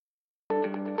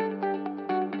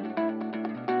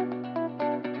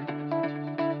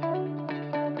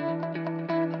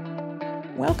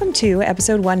Welcome to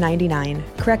episode 199,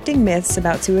 Correcting Myths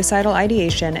about Suicidal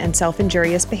Ideation and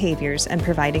Self-Injurious Behaviors and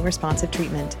Providing Responsive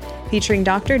Treatment, featuring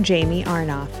Dr. Jamie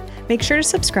Arnoff. Make sure to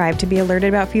subscribe to be alerted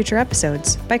about future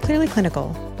episodes by Clearly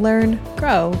Clinical. Learn,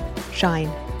 grow,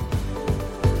 shine.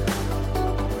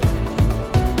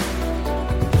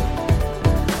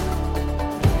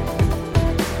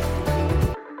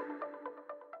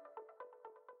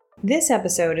 This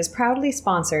episode is proudly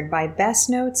sponsored by Best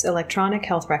Notes Electronic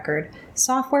Health Record,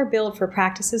 software built for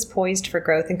practices poised for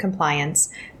growth and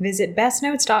compliance. Visit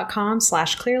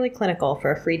bestnotes.com/clearlyclinical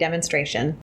for a free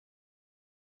demonstration.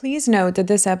 Please note that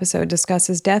this episode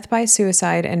discusses death by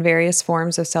suicide and various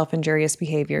forms of self-injurious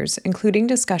behaviors, including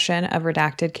discussion of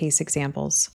redacted case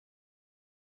examples.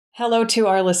 Hello to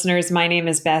our listeners. My name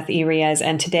is Beth Irias,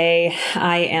 and today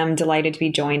I am delighted to be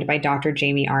joined by Dr.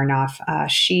 Jamie Arnoff.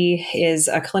 She is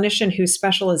a clinician whose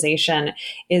specialization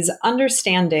is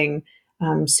understanding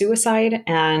suicide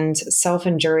and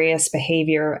self-injurious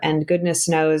behavior. And goodness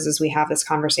knows, as we have this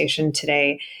conversation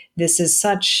today, this is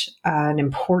such an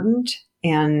important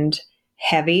and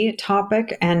heavy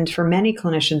topic, and for many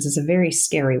clinicians is a very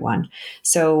scary one.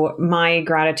 So my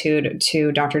gratitude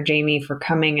to Dr. Jamie for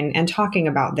coming and talking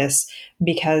about this,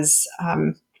 because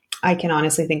I can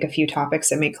honestly think of few topics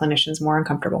that make clinicians more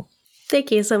uncomfortable. Thank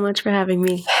you so much for having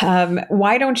me.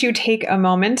 Why don't you take a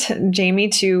moment, Jamie,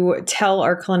 to tell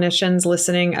our clinicians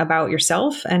listening about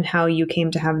yourself and how you came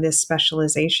to have this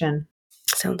specialization?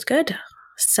 Sounds good.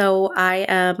 So I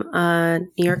am a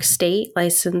New York State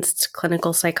licensed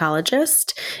clinical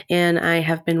psychologist, and I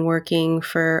have been working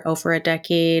for over a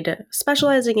decade,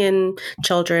 specializing in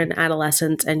children,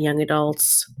 adolescents, and young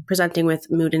adults presenting with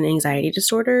mood and anxiety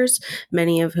disorders,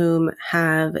 many of whom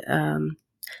have a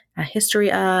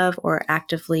history of or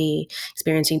actively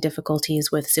experiencing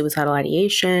difficulties with suicidal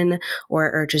ideation or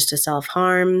urges to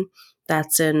self-harm.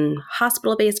 That's in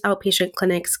hospital-based outpatient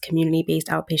clinics, community-based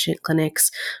outpatient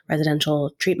clinics, residential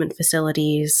treatment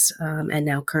facilities, and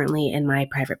now currently in my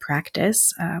private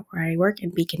practice where I work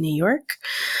in Beacon, New York.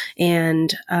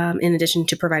 And in addition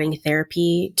to providing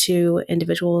therapy to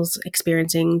individuals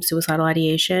experiencing suicidal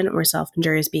ideation or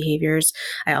self-injurious behaviors,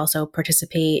 I also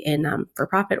participate in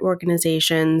for-profit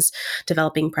organizations,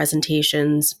 developing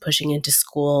presentations, pushing into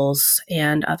schools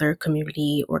and other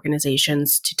community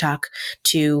organizations to talk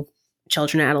to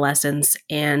children and adolescents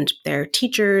and their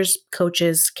teachers,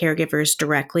 coaches, caregivers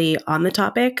directly on the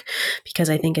topic, because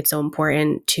I think it's so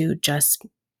important to just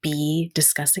be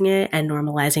discussing it and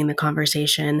normalizing the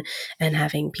conversation and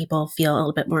having people feel a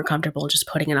little bit more comfortable just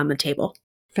putting it on the table.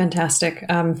 Fantastic.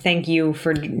 Thank you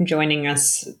for joining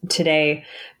us today.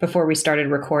 Before we started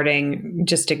recording,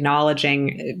 just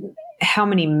acknowledging how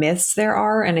many myths there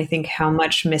are, and I think how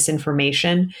much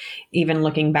misinformation, even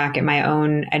looking back at my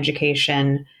own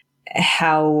education,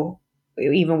 how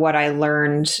even what I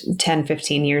learned 10,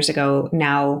 15 years ago,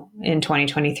 now in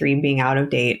 2023 being out of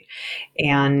date.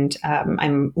 And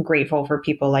I'm grateful for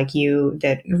people like you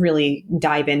that really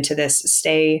dive into this,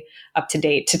 stay up to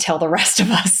date to tell the rest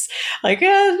of us, like, we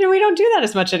don't do that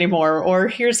as much anymore, or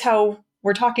here's how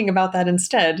we're talking about that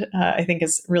instead. I think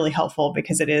is really helpful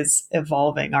because it is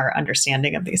evolving our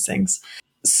understanding of these things.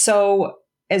 So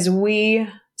as we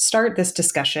start this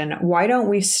discussion, why don't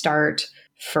we start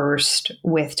first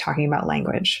with talking about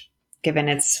language, given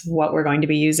it's what we're going to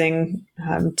be using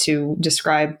to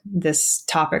describe this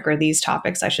topic, or these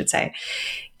topics, I should say.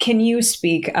 Can you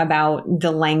speak about the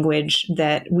language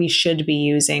that we should be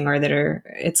using, or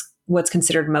it's what's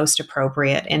considered most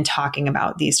appropriate in talking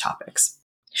about these topics?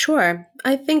 Sure.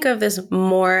 I think of this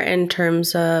more in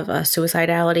terms of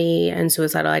suicidality and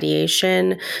suicidal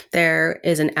ideation. There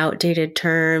is an outdated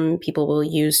term people will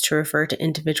use to refer to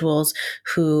individuals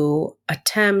who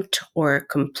attempt or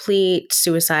complete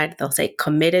suicide. They'll say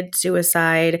committed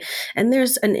suicide. And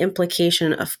there's an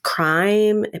implication of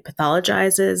crime. It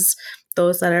pathologizes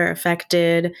those that are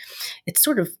affected. It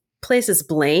sort of places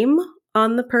blame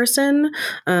on the person,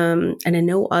 and in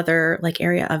no other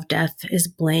area of death is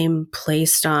blame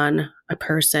placed on a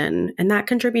person, and that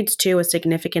contributes to a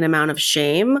significant amount of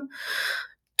shame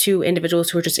to individuals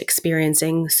who are just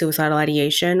experiencing suicidal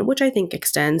ideation, which I think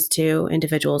extends to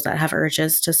individuals that have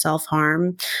urges to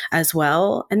self-harm as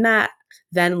well, and that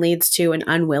then leads to an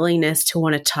unwillingness to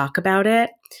want to talk about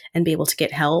it and be able to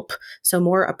get help. So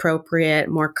more appropriate,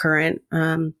 more current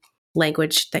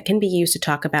language that can be used to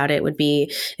talk about it would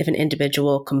be if an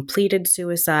individual completed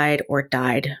suicide or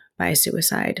died by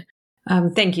suicide.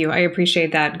 Thank you. I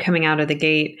appreciate that coming out of the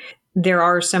gate. There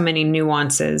are so many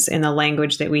nuances in the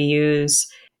language that we use.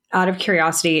 Out of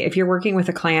curiosity, if you're working with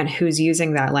a client who's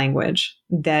using that language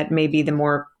that may be the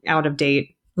more out of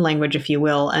date language, if you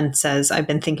will, and says, I've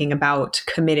been thinking about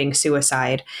committing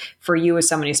suicide. For you, as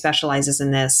someone who specializes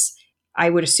in this, I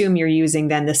would assume you're using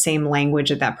then the same language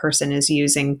that that person is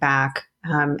using back.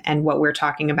 And what we're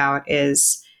talking about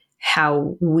is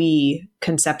how we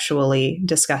conceptually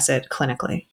discuss it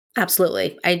clinically.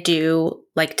 Absolutely. I do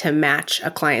like to match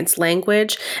a client's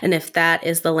language. And if that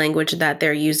is the language that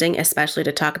they're using, especially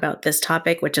to talk about this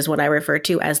topic, which is what I refer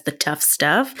to as the tough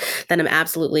stuff, then I'm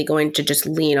absolutely going to just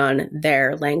lean on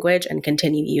their language and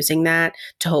continue using that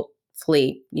to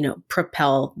hopefully,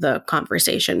 propel the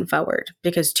conversation forward.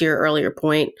 Because to your earlier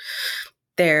point,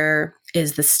 there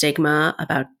is the stigma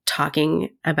about talking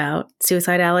about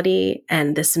suicidality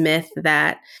and this myth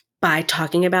that by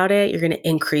talking about it, you're going to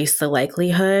increase the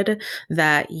likelihood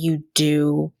that you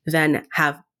do then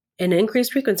have an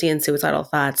increased frequency in suicidal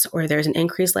thoughts, or there's an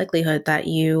increased likelihood that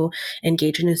you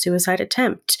engage in a suicide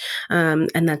attempt. And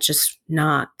that's just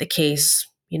not the case.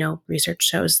 Research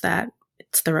shows that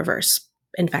it's the reverse.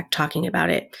 In fact, talking about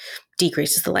it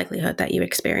decreases the likelihood that you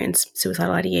experience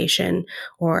suicidal ideation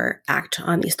or act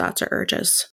on these thoughts or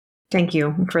urges. Thank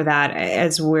you for that.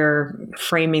 As we're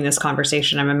framing this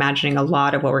conversation, I'm imagining a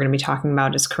lot of what we're going to be talking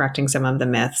about is correcting some of the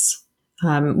myths.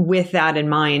 With that in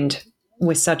mind,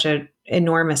 with such an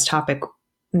enormous topic,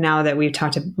 now that we've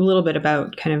talked a little bit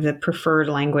about kind of the preferred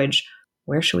language,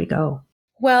 where should we go?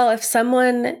 Well, if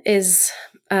someone is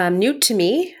new to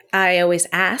me, I always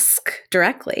ask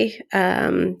directly,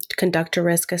 conduct a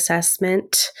risk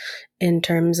assessment in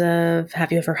terms of,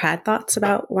 have you ever had thoughts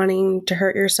about wanting to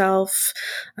hurt yourself?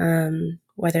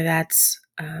 Whether that's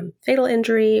fatal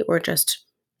injury or just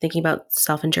thinking about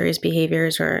self-injurious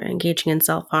behaviors or engaging in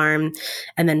self-harm.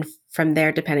 And then from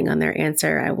there, depending on their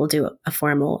answer, I will do a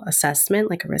formal assessment,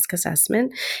 like a risk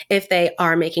assessment. If they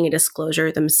are making a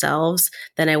disclosure themselves,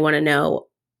 then I want to know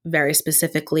very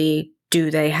specifically, do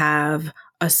they have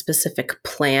a specific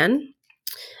plan?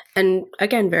 And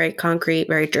again, very concrete,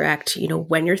 very direct,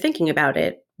 when you're thinking about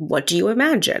it, what do you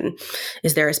imagine?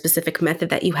 Is there a specific method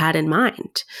that you had in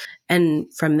mind? And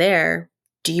from there,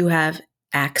 do you have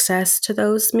access to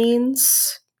those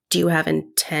means? Do you have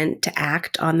intent to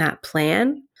act on that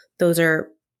plan? Those are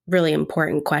really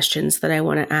important questions that I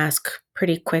want to ask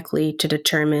pretty quickly to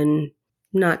determine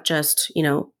not just,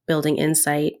 building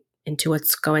insight into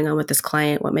what's going on with this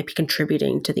client, what might be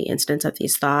contributing to the incidence of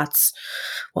these thoughts,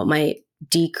 what might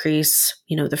decrease,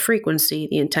 the frequency,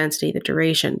 the intensity, the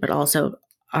duration, but also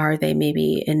are they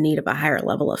maybe in need of a higher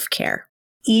level of care?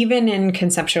 Even in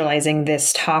conceptualizing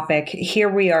this topic, here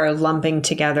we are lumping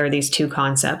together these two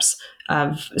concepts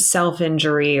of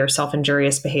self-injury or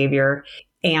self-injurious behavior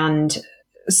and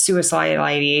suicidal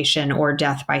ideation or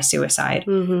death by suicide.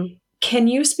 Mm-hmm. Can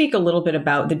you speak a little bit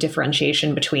about the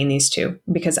differentiation between these two?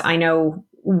 Because I know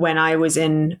when I was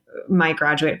in my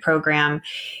graduate program,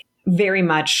 very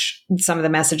much some of the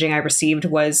messaging I received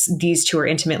was these two are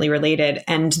intimately related.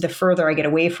 And the further I get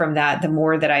away from that, the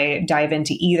more that I dive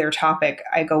into either topic,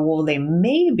 I go, well, they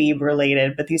may be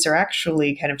related, but these are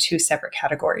actually kind of two separate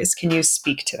categories. Can you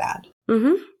speak to that?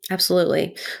 Mm-hmm.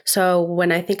 Absolutely. So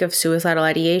when I think of suicidal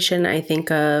ideation, I think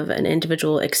of an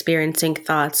individual experiencing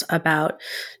thoughts about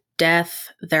death,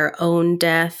 their own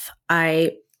death.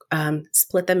 I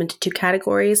split them into two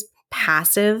categories.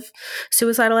 Passive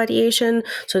suicidal ideation.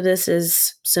 So this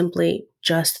is simply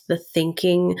just the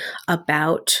thinking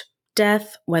about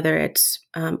death, whether it's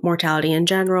mortality in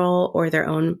general or their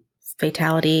own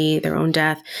fatality, their own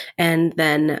death. And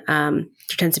then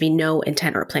there tends to be no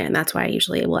intent or plan. That's why I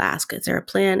usually will ask, is there a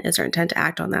plan? Is there intent to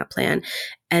act on that plan?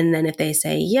 And then if they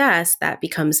say yes, that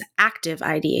becomes active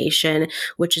ideation,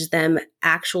 which is them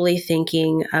actually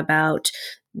thinking about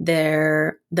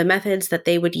the methods that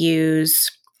they would use,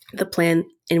 the plan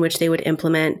in which they would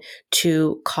implement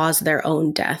to cause their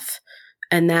own death.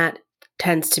 And that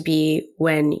tends to be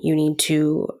when you need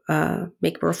to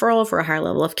make a referral for a higher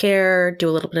level of care, do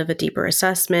a little bit of a deeper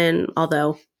assessment.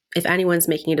 Although if anyone's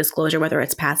making a disclosure, whether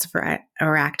it's passive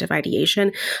or active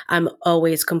ideation, I'm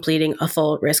always completing a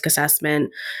full risk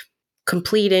assessment,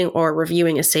 completing or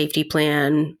reviewing a safety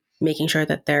plan, making sure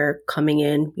that they're coming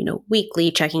in,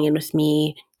 weekly, checking in with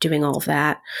me, doing all of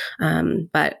that.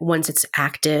 But once it's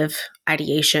active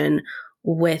ideation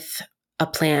with a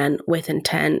plan, with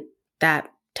intent, that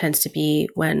tends to be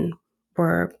when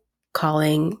we're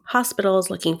calling hospitals,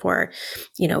 looking for,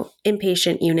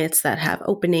 inpatient units that have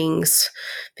openings,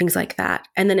 things like that.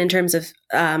 And then in terms of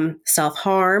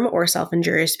self-harm or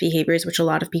self-injurious behaviors, which a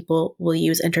lot of people will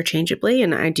use interchangeably,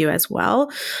 and I do as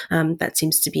well, that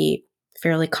seems to be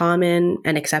fairly common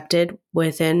and accepted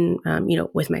within,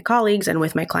 with my colleagues and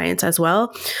with my clients as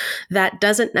well. That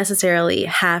doesn't necessarily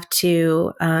have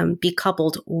to be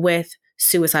coupled with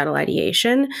suicidal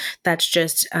ideation. That's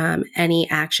just any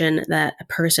action that a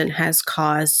person has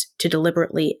caused to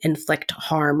deliberately inflict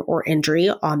harm or injury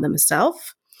on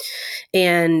themselves.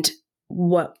 And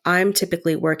what I'm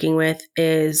typically working with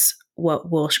is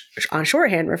what we'll on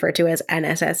shorthand refer to as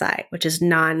NSSI, which is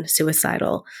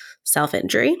non-suicidal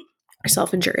self-injury or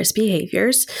self-injurious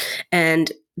behaviors.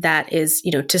 And that is,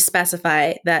 to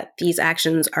specify that these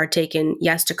actions are taken,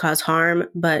 yes, to cause harm,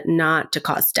 but not to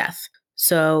cause death.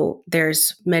 So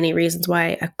there's many reasons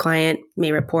why a client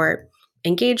may report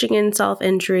engaging in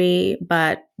self-injury,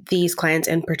 but these clients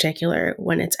in particular,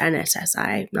 when it's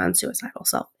NSSI, non-suicidal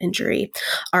self-injury,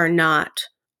 are not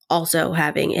also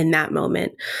having in that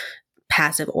moment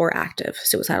passive or active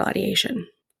suicidal ideation.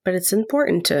 But it's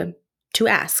important to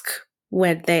ask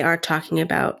when they are talking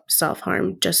about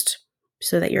self-harm, just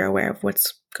so that you're aware of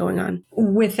what's going on.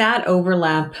 With that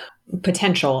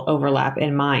potential overlap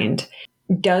in mind,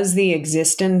 does the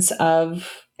existence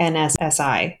of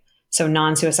NSSI, so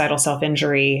non-suicidal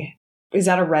self-injury, is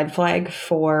that a red flag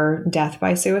for death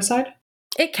by suicide?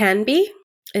 It can be.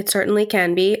 It certainly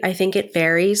can be. I think it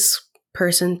varies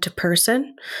person to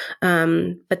person.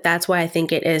 But that's why I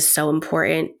think it is so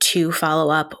important to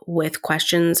follow up with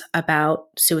questions about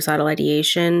suicidal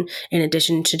ideation, in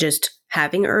addition to just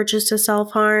having urges to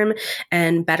self-harm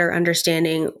and better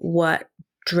understanding what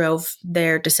drove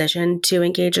their decision to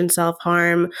engage in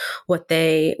self-harm, what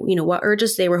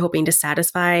urges they were hoping to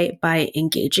satisfy by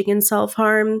engaging in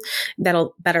self-harm.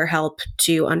 That'll better help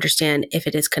to understand if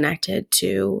it is connected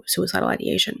to suicidal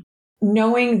ideation.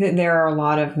 Knowing that there are a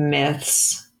lot of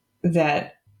myths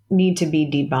that need to be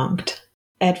debunked,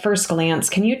 at first glance,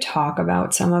 can you talk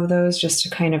about some of those just to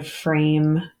kind of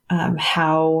frame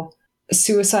how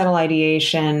suicidal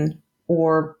ideation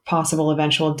or possible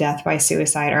eventual death by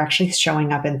suicide are actually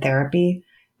showing up in therapy?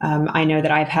 I know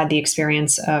that I've had the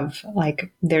experience of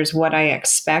there's what I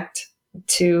expect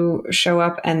to show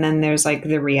up, and then there's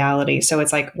the reality. So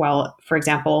it's well, for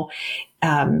example,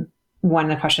 one of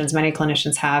the questions many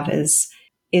clinicians have is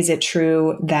it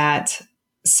true that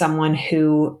someone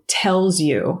who tells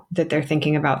you that they're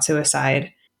thinking about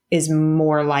suicide is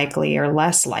more likely or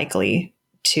less likely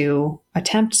to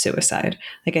attempt suicide?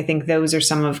 I think those are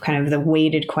some of kind of the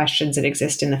weighted questions that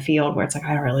exist in the field where it's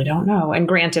I really don't know. And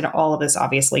granted, all of this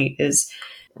obviously is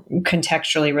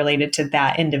contextually related to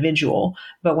that individual.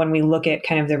 But when we look at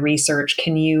kind of the research,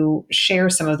 can you share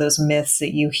some of those myths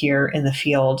that you hear in the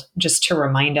field just to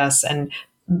remind us and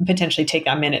potentially take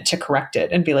a minute to correct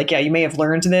it and be yeah, you may have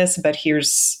learned this, but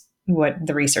here's what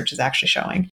the research is actually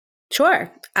showing?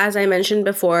 Sure. As I mentioned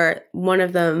before, one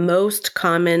of the most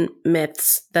common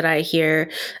myths that I hear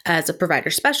as a provider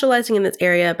specializing in this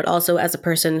area, but also as a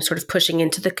person sort of pushing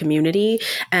into the community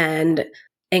and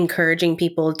encouraging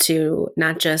people to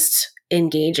not just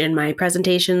engage in my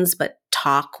presentations, but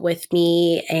talk with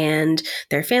me and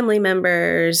their family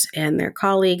members and their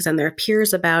colleagues and their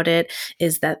peers about it,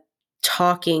 is that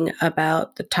talking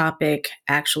about the topic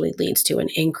actually leads to an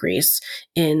increase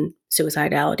in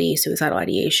suicidality, suicidal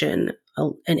ideation,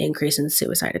 an increase in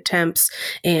suicide attempts.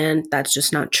 And that's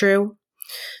just not true.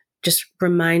 Just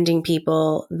reminding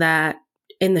people that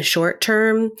in the short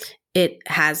term, it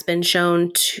has been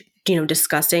shown to,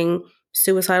 discussing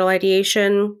suicidal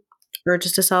ideation,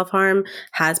 urges to self-harm,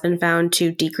 has been found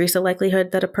to decrease the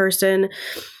likelihood that a person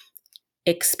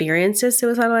experiences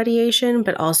suicidal ideation,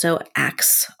 but also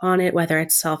acts on it, whether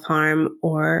it's self-harm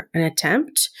or an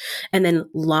attempt. And then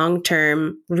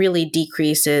long-term really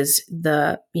decreases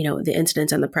the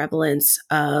incidence and the prevalence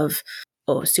of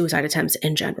suicide attempts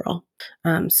in general.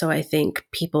 So I think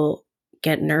people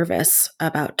get nervous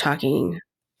about talking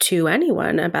to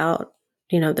anyone about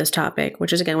this topic,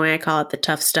 which is again why I call it the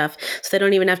tough stuff. So they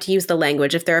don't even have to use the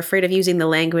language. If they're afraid of using the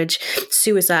language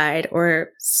suicide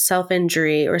or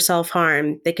self-injury or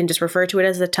self-harm, they can just refer to it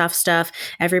as the tough stuff.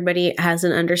 Everybody has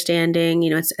an understanding,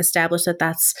 it's established that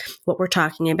that's what we're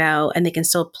talking about, and they can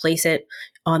still place it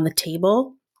on the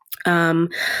table.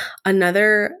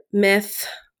 Another myth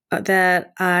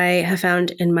that I have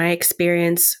found in my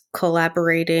experience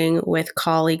collaborating with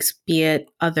colleagues, be it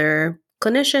other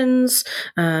clinicians,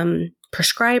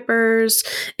 prescribers,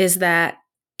 is that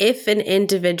if an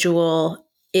individual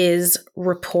is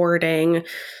reporting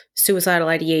suicidal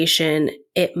ideation,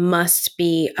 it must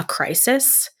be a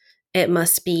crisis, it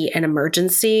must be an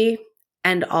emergency,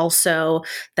 and also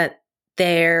that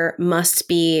there must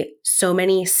be so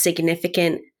many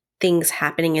significant things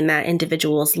happening in that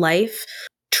individual's life,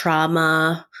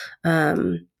 trauma,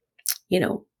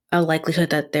 a likelihood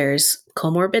that there's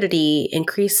comorbidity,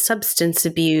 increased substance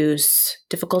abuse,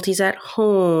 difficulties at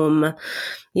home,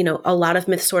 a lot of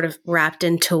myths sort of wrapped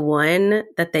into one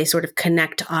that they sort of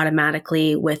connect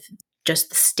automatically with just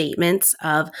the statements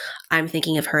of I'm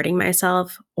thinking of hurting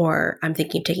myself or I'm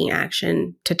thinking of taking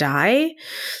action to die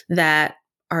that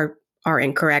are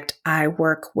incorrect. I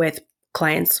work with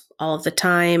clients all of the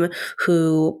time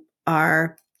who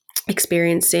are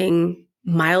experiencing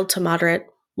mild to moderate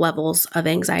levels of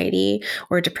anxiety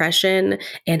or depression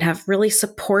and have really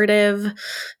supportive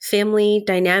family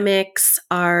dynamics,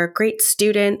 are great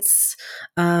students,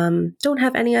 don't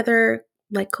have any other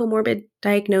like comorbid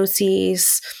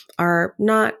diagnoses, are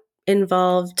not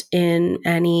involved in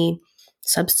any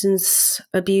substance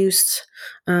abuse,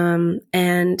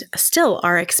 and still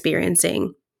are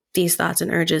experiencing these thoughts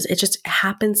and urges. It just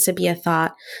happens to be a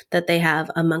thought that they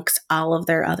have amongst all of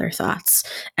their other thoughts.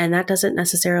 And that doesn't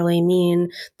necessarily mean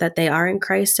that they are in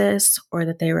crisis or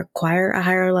that they require a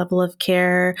higher level of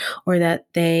care or that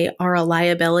they are a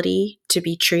liability to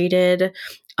be treated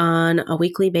on a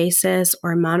weekly basis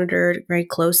or monitored very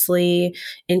closely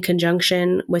in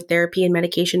conjunction with therapy and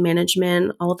medication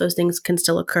management. All of those things can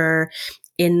still occur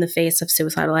in the face of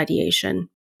suicidal ideation.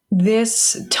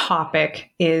 This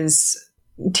topic is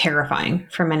terrifying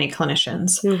for many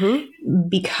clinicians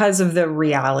because of the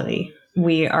reality.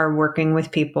 We are working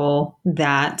with people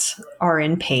that are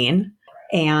in pain,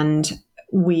 and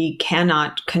we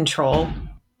cannot control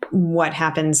what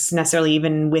happens necessarily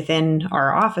even within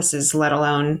our offices, let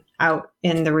alone out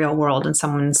in the real world in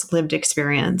someone's lived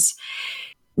experience.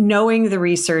 Knowing the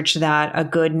research that a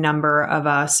good number of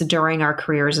us during our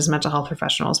careers as mental health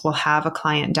professionals will have a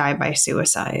client die by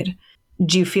suicide,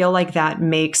 do you feel like that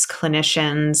makes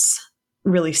clinicians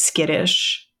really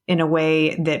skittish in a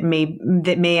way that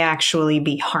may actually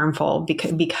be harmful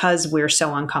because we're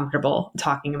so uncomfortable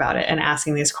talking about it and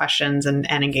asking these questions and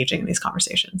engaging in these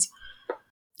conversations?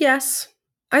 Yes,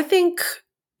 I think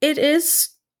it is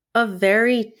a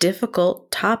very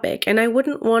difficult topic, and I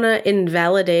wouldn't want to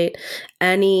invalidate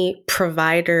any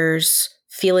provider's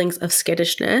feelings of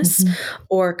skittishness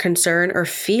or concern or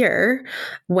fear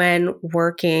when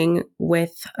working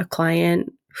with a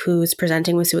client who's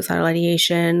presenting with suicidal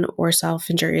ideation or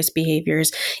self-injurious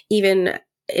behaviors, even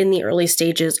in the early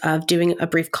stages of doing a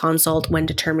brief consult when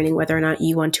determining whether or not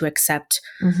you want to accept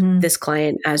this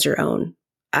client as your own.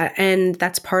 And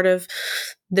that's part of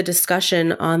the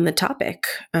discussion on the topic,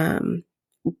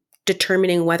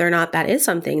 determining whether or not that is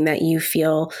something that you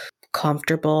feel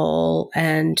comfortable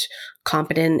and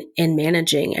competent in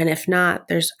managing. And if not,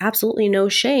 there's absolutely no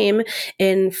shame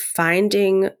in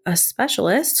finding a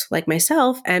specialist like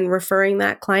myself and referring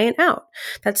that client out.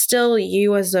 That's still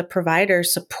you as a provider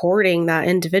supporting that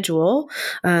individual,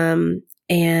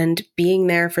 and being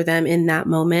there for them in that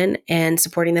moment and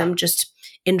supporting them just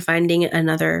in finding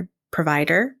another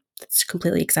provider. That's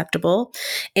completely acceptable.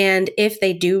 And if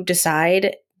they do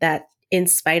decide that in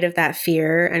spite of that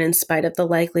fear and in spite of the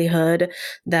likelihood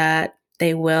that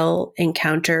they will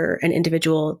encounter an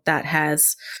individual that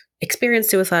has experienced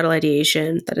suicidal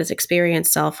ideation, that has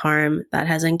experienced self-harm, that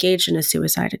has engaged in a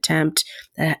suicide attempt,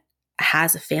 that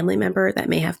has a family member that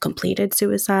may have completed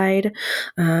suicide,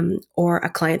 or a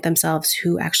client themselves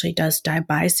who actually does die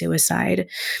by suicide,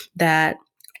 that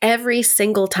every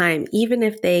single time, even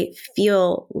if they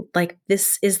feel like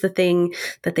this is the thing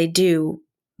that they do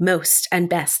most and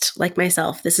best, like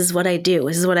myself, this is what I do,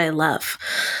 this is what I love.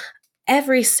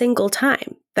 Every single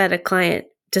time that a client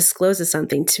discloses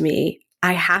something to me,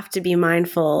 I have to be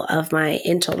mindful of my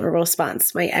internal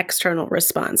response, my external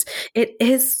response. It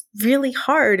is really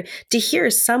hard to hear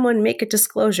someone make a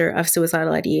disclosure of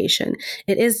suicidal ideation.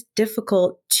 It is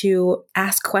difficult to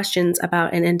ask questions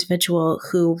about an individual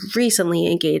who recently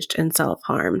engaged in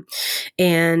self-harm.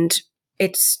 And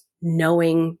it's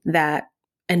knowing that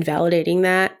and validating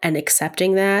that and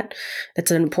accepting that,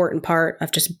 that's an important part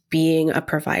of just being a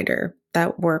provider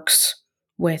that works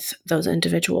with those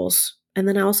individuals. And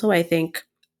then also, I think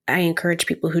I encourage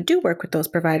people who do work with those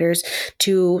providers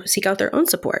to seek out their own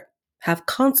support, have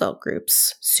consult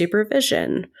groups,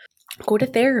 supervision, go to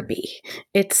therapy.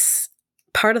 It's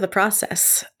part of the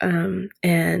process.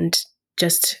 And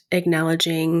just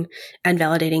acknowledging and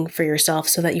validating for yourself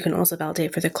so that you can also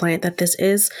validate for the client that this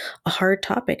is a hard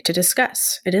topic to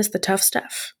discuss. It is the tough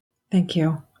stuff. Thank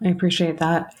you. I appreciate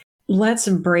that. Let's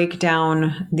break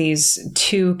down these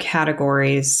two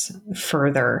categories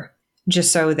further,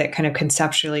 just so that kind of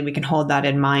conceptually we can hold that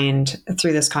in mind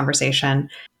through this conversation.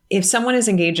 If someone is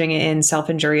engaging in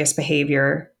self-injurious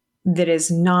behavior that is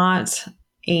not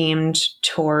aimed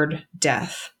toward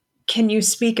death, can you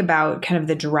speak about kind of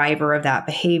the driver of that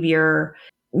behavior?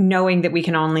 knowing that we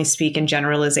can only speak in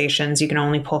generalizations, you can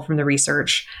only pull from the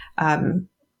research.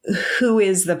 Who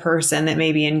is the person that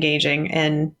may be engaging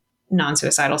in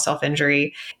non-suicidal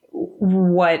self-injury?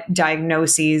 What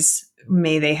diagnoses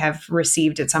may they have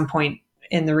received at some point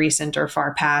in the recent or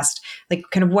far past? Like,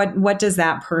 kind of what does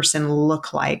that person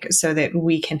look like, so that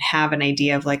we can have an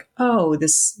idea of like, oh,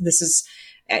 this is,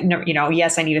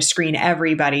 yes, I need to screen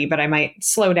everybody, but I might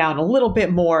slow down a little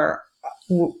bit more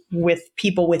with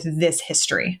people with this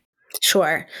history.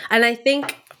 Sure. And I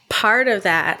think part of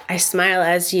that, I smile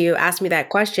as you ask me that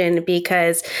question,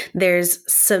 because there's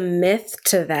some myth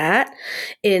to that,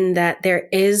 in that there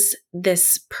is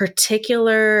this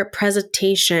particular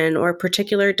presentation or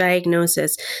particular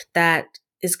diagnosis that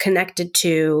is connected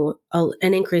to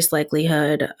an increased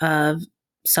likelihood of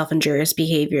self-injurious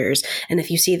behaviors. And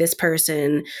if you see this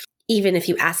person, even if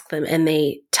you ask them and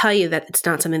they tell you that it's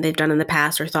not something they've done in the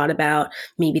past or thought about,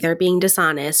 maybe they're being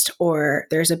dishonest, or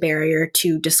there's a barrier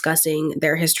to discussing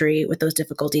their history with those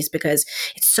difficulties, because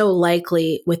it's so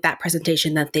likely with that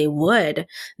presentation that they would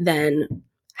then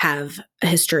have a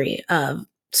history of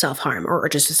self-harm or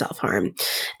just a self-harm.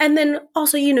 And then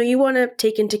also, you want to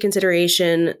take into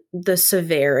consideration the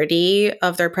severity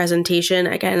of their presentation.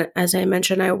 Again, as I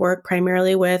mentioned, I work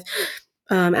primarily with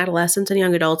adolescents and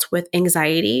young adults with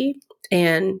anxiety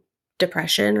and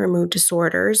depression or mood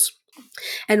disorders.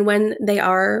 And when they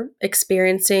are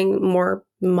experiencing more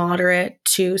moderate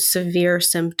to severe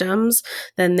symptoms,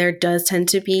 then there does tend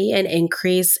to be an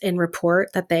increase in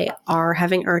report that they are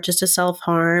having urges to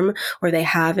self-harm, or they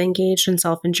have engaged in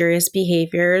self-injurious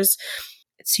behaviors.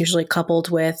 It's usually coupled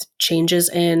with changes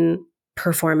in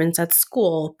performance at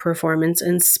school, performance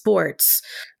in sports.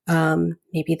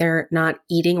 Maybe they're not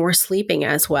eating or sleeping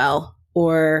as well,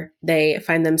 or they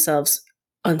find themselves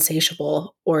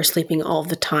unsatiable or sleeping all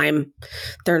the time.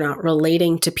 They're not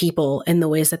relating to people in the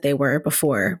ways that they were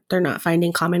before. They're not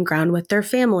finding common ground with their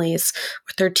families,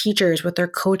 with their teachers, with their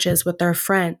coaches, with their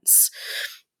friends.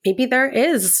 Maybe there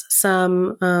is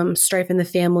some strife in the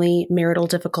family, marital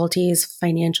difficulties,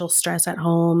 financial stress at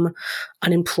home,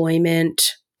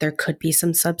 unemployment. There could be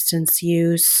some substance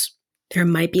use. There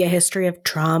might be a history of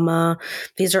trauma.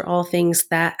 These are all things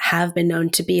that have been known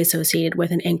to be associated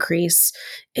with an increase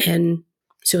in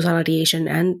suicidal ideation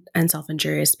and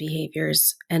self-injurious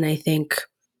behaviors. And I think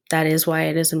that is why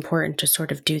it is important to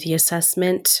sort of do the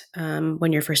assessment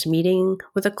when you're first meeting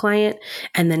with a client,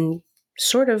 and then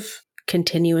sort of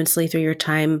continuously through your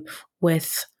time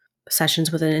with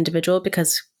sessions with an individual,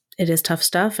 because it is tough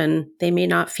stuff and they may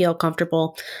not feel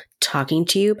comfortable talking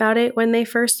to you about it when they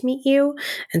first meet you.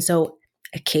 And so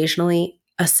occasionally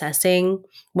assessing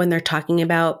when they're talking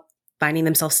about finding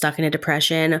themselves stuck in a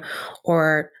depression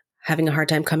or having a hard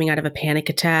time coming out of a panic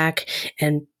attack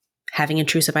and having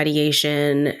intrusive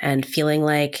ideation and feeling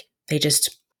like they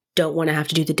just don't want to have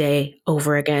to do the day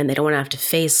over again. They don't want to have to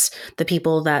face the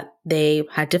people that they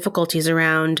had difficulties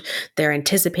around. They're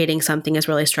anticipating something is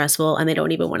really stressful and they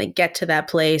don't even want to get to that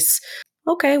place.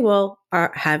 Okay, well,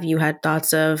 have you had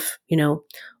thoughts of,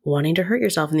 wanting to hurt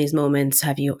yourself in these moments?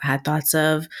 Have you had thoughts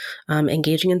of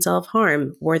engaging in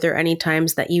self-harm? Were there any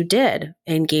times that you did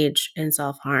engage in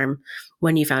self-harm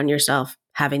when you found yourself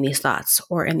having these thoughts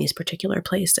or in these particular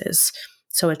places?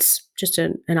 So it's just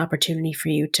an opportunity for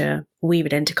you to weave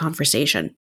it into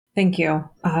conversation. Thank you.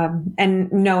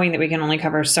 And knowing that we can only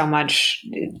cover so much,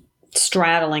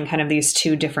 straddling kind of these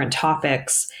two different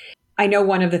topics, I know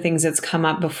one of the things that's come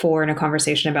up before in a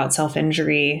conversation about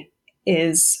self-injury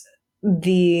is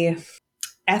the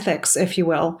ethics, if you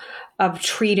will, of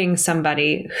treating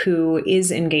somebody who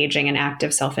is engaging in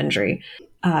active self-injury.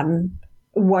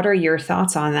 What are your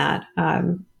thoughts on that?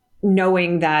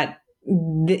 Knowing that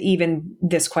even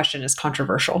this question is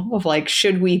controversial, of like,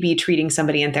 should we be treating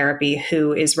somebody in therapy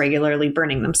who is regularly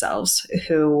burning themselves,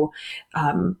 who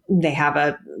they have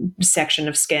a section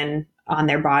of skin on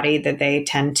their body that they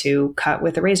tend to cut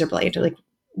with a razor blade? Like,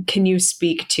 can you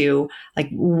speak to like,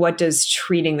 what does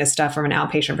treating this stuff from an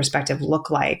outpatient perspective look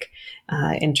like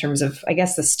in terms of, I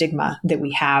guess, the stigma that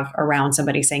we have around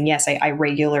somebody saying, yes, I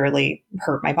regularly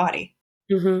hurt my body?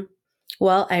 Mm-hmm.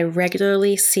 Well, I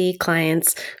regularly see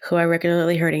clients who are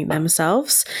regularly hurting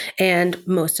themselves, and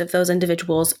most of those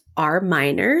individuals are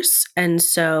minors. And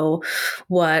so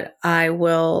what I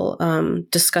will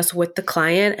discuss with the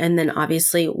client, and then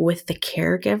obviously with the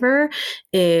caregiver,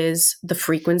 is the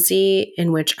frequency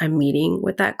in which I'm meeting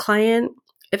with that client.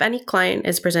 If any client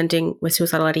is presenting with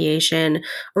suicidal ideation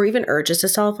or even urges to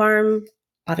self-harm,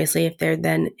 obviously, if they're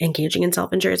then engaging in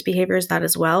self-injurious behaviors, that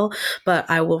as well. But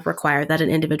I will require that an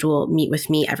individual meet with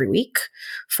me every week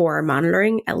for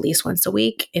monitoring at least once a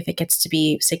week if it gets to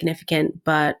be significant.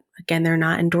 But again, they're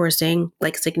not endorsing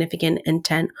like significant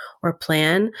intent or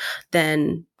plan,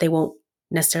 then they won't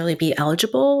necessarily be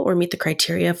eligible or meet the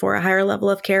criteria for a higher level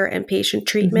of care and patient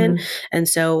treatment. Mm-hmm. And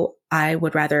so I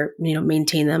would rather,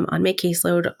 maintain them on my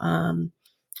caseload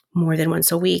more than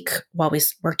once a week while we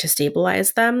work to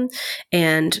stabilize them.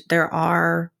 And there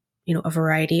are, a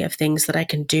variety of things that I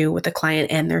can do with the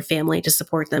client and their family to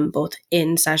support them both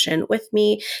in session with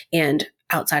me and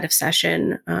outside of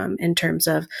session, in terms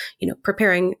of,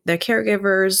 preparing their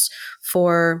caregivers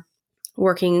for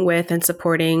working with and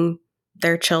supporting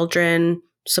their children,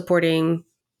 supporting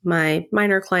my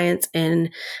minor clients in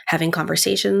having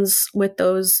conversations with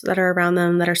those that are around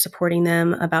them, that are supporting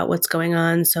them about what's going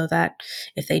on, so that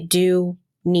if they do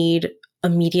need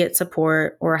immediate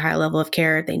support or a high level of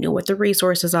care, they know what the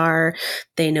resources are,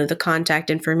 they know the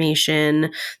contact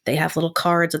information, they have little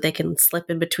cards that they can slip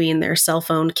in between their cell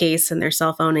phone case and their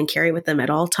cell phone and carry with them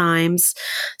at all times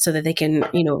so that they can,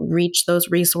 reach those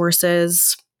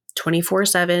resources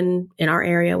 24/7. In our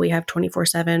area, we have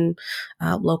 24/7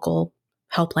 local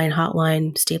helpline,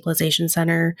 hotline, stabilization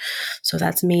center. So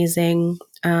that's amazing.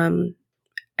 And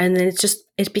then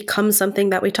it becomes something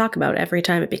that we talk about every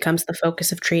time. It becomes the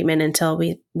focus of treatment until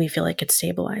we feel like it's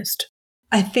stabilized.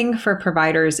 I think for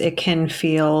providers, it can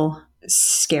feel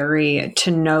scary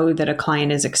to know that a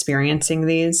client is experiencing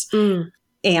these. Mm.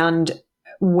 And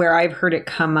where I've heard it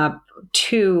come up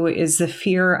too is the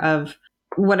fear of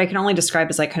what I can only describe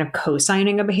as like kind of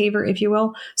co-signing a behavior, if you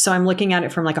will. So I'm looking at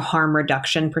it from like a harm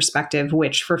reduction perspective,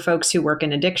 which for folks who work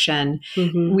in addiction,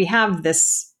 Mm-hmm. we have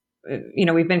this,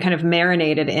 we've been kind of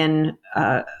marinated in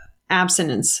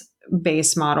abstinence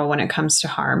based model when it comes to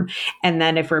harm. And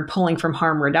then if we're pulling from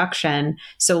harm reduction,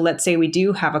 so let's say we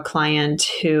do have a client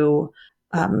who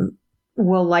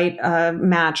will light a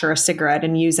match or a cigarette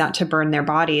and use that to burn their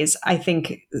bodies. I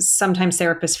think sometimes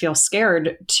therapists feel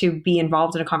scared to be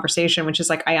involved in a conversation, which is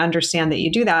like, I understand that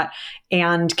you do that.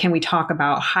 And can we talk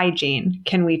about hygiene?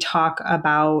 Can we talk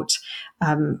about,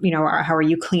 how are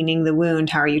you cleaning the wound?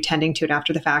 How are you tending to it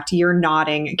after the fact? You're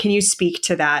nodding. Can you speak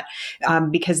to that?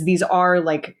 Because these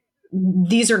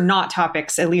are not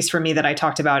topics, at least for me, that I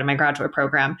talked about in my graduate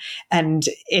program. And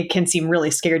it can seem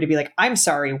really scary to be like, I'm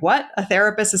sorry, what? A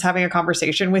therapist is having a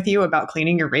conversation with you about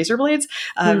cleaning your razor blades?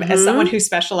 As someone who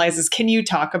specializes, can you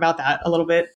talk about that a little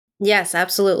bit? Yes,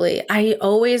 absolutely. I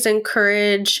always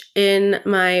encourage in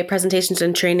my presentations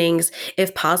and trainings,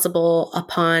 if possible,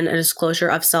 upon a disclosure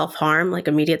of self-harm, like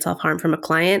immediate self-harm from a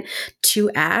client, to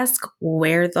ask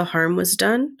where the harm was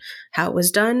done, how it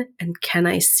was done, and can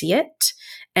I see it?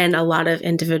 And a lot of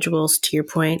individuals, to your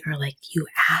point, are like, you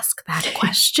ask that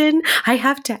question? I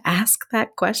have to ask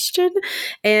that question?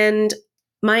 And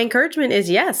my encouragement is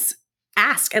yes.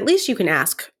 Ask. At least you can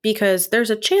ask, because there's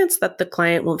a chance that the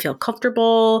client won't feel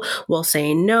comfortable, will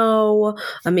say no.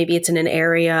 Maybe it's in an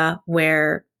area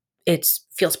where it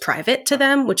feels private to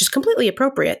them, which is completely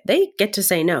appropriate. They get to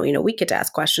say no. We get to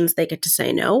ask questions. They get to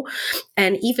say no.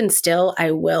 And even still,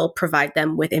 I will provide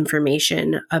them with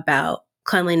information about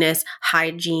cleanliness,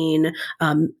 hygiene,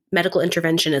 medical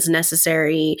intervention is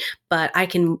necessary, but I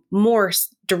can more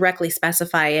directly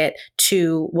specify it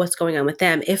to what's going on with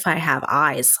them if I have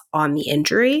eyes on the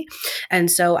injury. And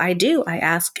so I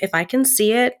ask if I can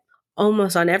see it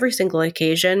almost on every single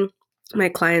occasion. My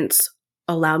clients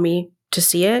allow me to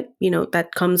see it.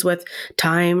 That comes with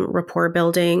time, rapport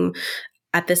building.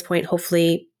 At this point,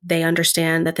 hopefully they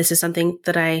understand that this is something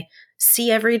that I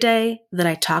see every day, that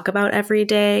I talk about every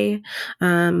day.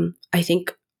 I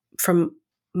think from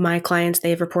my clients,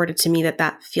 they've reported to me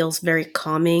that feels very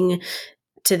calming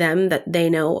to them, that they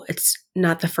know it's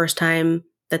not the first time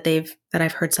that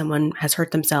I've heard someone has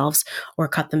hurt themselves or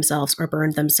cut themselves or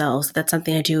burned themselves. That's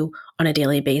something I do on a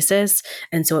daily basis.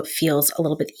 And so it feels a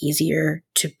little bit easier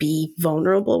to be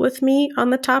vulnerable with me on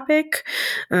the topic,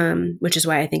 which is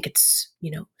why I think it's,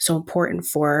 so important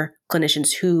for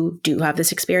clinicians who do have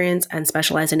this experience and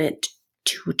specialize in it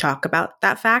to talk about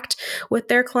that fact with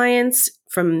their clients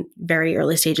from very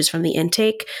early stages from the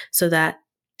intake, so that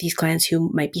these clients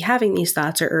who might be having these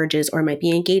thoughts or urges or might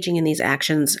be engaging in these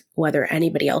actions, whether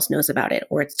anybody else knows about it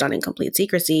or it's done in complete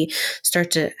secrecy, start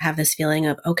to have this feeling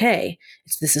of, okay,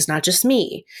 this is not just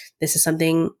me. This is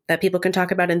something that people can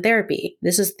talk about in therapy.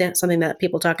 This is something that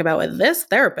people talk about with this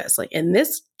therapist, like in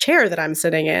this chair that I'm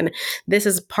sitting in. This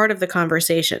is part of the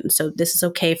conversation. So this is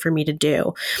okay for me to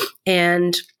do.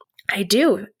 And I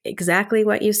do exactly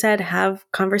what you said, have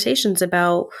conversations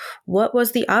about what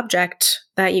was the object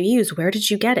that you used? Where did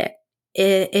you get it?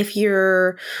 If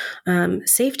you're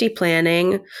safety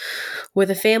planning with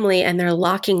a family and they're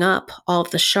locking up all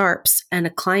of the sharps and a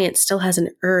client still has an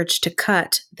urge to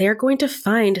cut, they're going to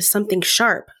find something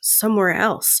sharp somewhere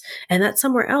else. And that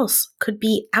somewhere else could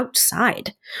be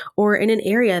outside or in an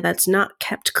area that's not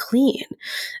kept clean.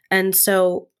 And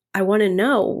so I want to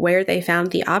know where they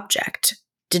found the object.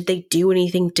 Did they do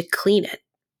anything to clean it?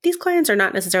 These clients are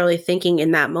not necessarily thinking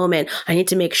in that moment, I need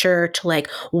to make sure to like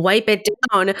wipe it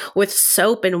down with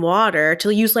soap and water,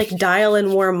 to use like dial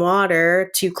in warm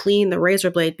water to clean the razor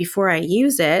blade before I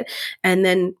use it. And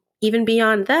then even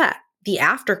beyond that, the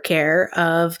aftercare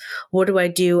of what do I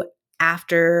do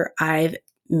after I've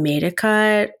made a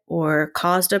cut or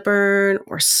caused a burn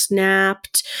or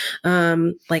snapped,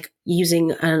 like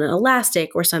using an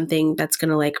elastic or something that's going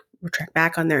to like retract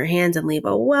back on their hands and leave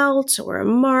a welt or a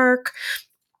mark.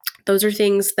 Those are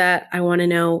things that I want to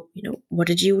know, what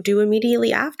did you do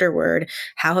immediately afterward?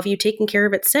 How have you taken care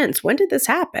of it since? When did this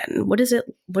happen? What does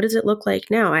it look like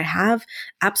now? I have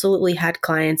absolutely had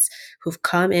clients who've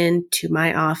come into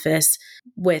my office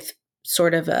with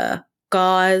sort of a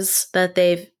gauze that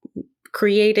they've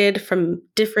created from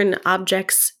different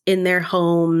objects in their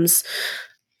homes,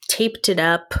 taped it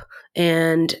up,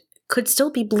 and could still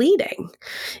be bleeding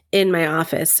in my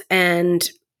office. And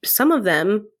some of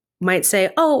them might say,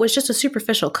 oh, it was just a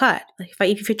superficial cut. Like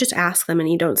if you just ask them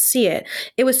and you don't see it,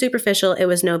 it was superficial. It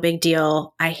was no big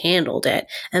deal. I handled it.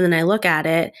 And then I look at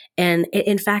it and it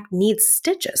in fact needs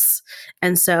stitches.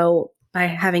 And so by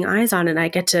having eyes on it, I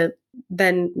get to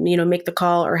then, make the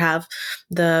call or have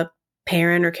the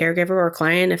parent or caregiver or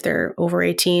client, if they're over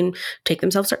 18, take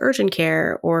themselves to urgent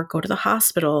care or go to the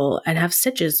hospital and have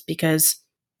stitches, because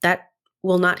that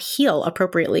will not heal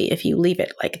appropriately if you leave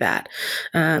it like that.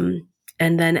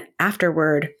 And then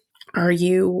afterward, are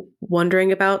you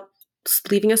wondering about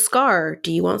leaving a scar?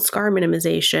 Do you want scar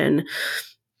minimization?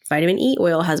 Vitamin E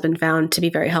oil has been found to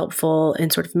be very helpful in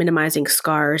sort of minimizing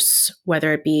scars,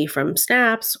 whether it be from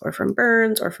snaps or from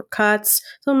burns or from cuts.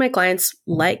 Some of my clients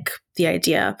like the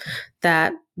idea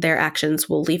that their actions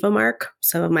will leave a mark.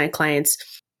 Some of my clients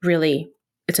really,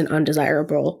 it's an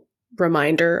undesirable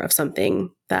reminder of something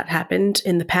that happened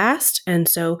in the past. And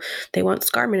so they want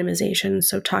scar minimization.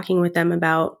 So talking with them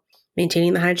about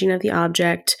maintaining the hygiene of the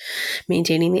object,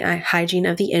 maintaining the hygiene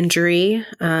of the injury,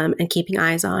 and keeping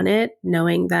eyes on it,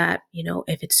 knowing that,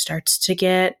 if it starts to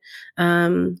get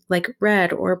like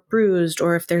red or bruised,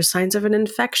 or if there's signs of an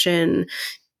infection,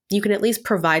 you can at least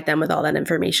provide them with all that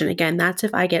information. Again, that's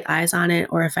if I get eyes on it,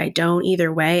 or if I don't.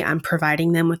 Either way, I'm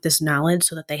providing them with this knowledge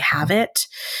so that they have it.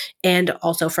 And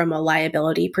also from a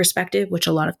liability perspective, which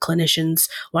a lot of clinicians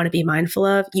want to be mindful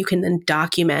of, you can then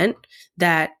document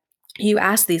that you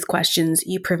asked these questions,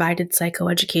 you provided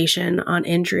psychoeducation on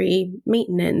injury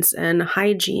maintenance and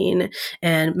hygiene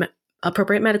and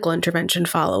appropriate medical intervention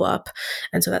follow-up.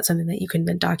 And so that's something that you can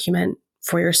then document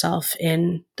for yourself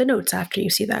in the notes after you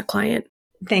see that client.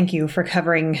 Thank you for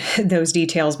covering those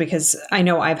details, because I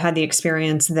know I've had the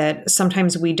experience that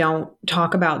sometimes we don't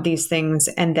talk about these things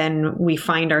and then we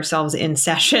find ourselves in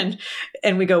session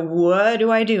and we go, what do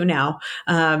I do now?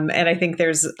 And I think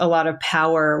there's a lot of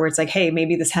power where it's like, hey,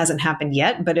 maybe this hasn't happened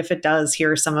yet, but if it does,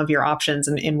 here are some of your options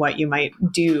in what you might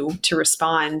do to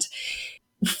respond.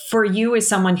 For you, as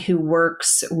someone who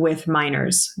works with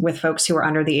minors, with folks who are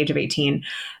under the age of 18,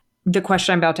 the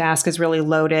question I'm about to ask is really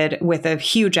loaded with a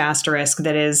huge asterisk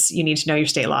that is, you need to know your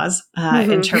state laws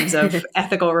in terms of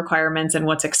ethical requirements and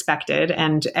what's expected,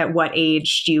 and at what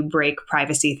age do you break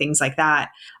privacy, things like that.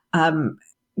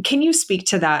 Can you speak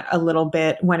to that a little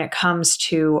bit when it comes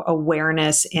to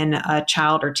awareness in a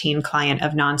child or teen client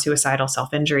of non-suicidal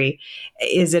self-injury?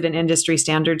 Is it an industry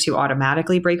standard to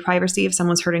automatically break privacy if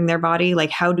someone's hurting their body? Like,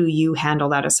 how do you handle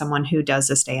that as someone who does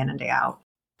this day in and day out?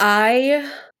 I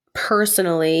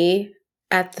personally,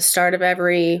 at the start of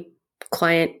every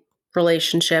client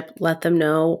relationship, let them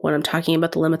know when I'm talking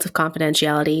about the limits of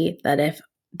confidentiality that if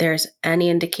there's any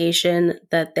indication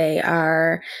that they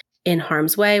are in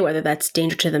harm's way, whether that's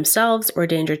danger to themselves or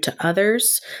danger to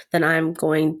others, then I'm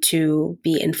going to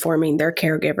be informing their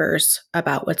caregivers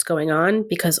about what's going on,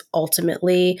 because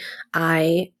ultimately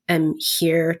I am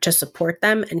here to support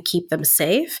them and keep them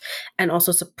safe, and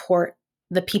also support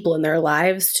the people in their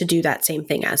lives to do that same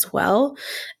thing as well.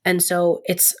 And so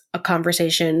it's a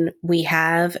conversation we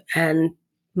have, and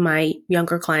my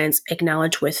younger clients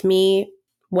acknowledge with me,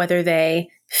 whether they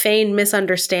feign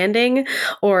misunderstanding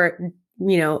or,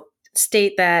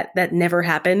 state that never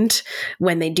happened,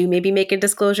 when they do maybe make a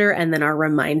disclosure and then are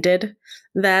reminded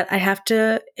that I have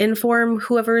to inform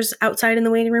whoever's outside in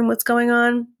the waiting room what's going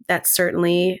on. That's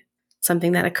certainly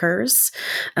something that occurs.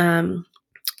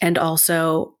 And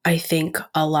also, I think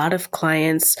a lot of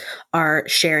clients are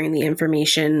sharing the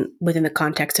information within the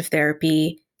context of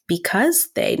therapy because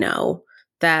they know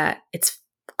that it's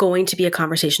going to be a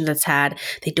conversation that's had.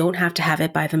 They don't have to have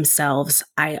it by themselves.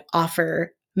 I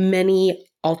offer many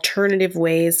alternative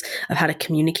ways of how to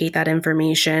communicate that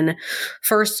information.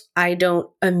 First, I don't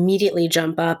immediately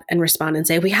jump up and respond and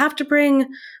say, we have to bring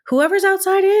whoever's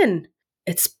outside in.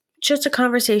 It's just a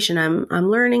conversation. I'm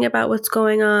learning about what's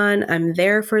going on. I'm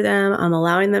there for them. I'm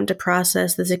allowing them to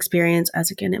process this experience as,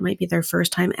 again, it might be their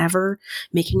first time ever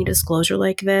making a disclosure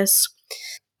like this.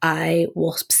 I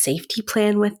will safety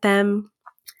plan with them.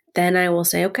 Then I will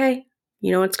say, okay,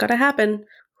 you know what's got to happen.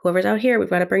 Whoever's out here,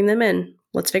 we've got to bring them in.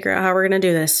 Let's figure out how we're going to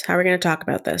do this. How we're going to talk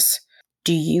about this.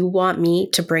 Do you want me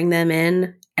to bring them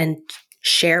in and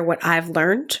share what I've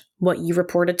learned, what you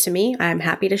reported to me? I'm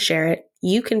happy to share it.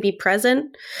 You can be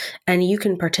present and you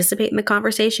can participate in the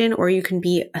conversation, or you can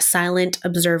be a silent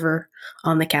observer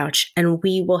on the couch, and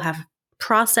we will have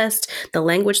processed the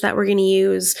language that we're going to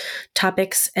use,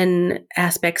 topics and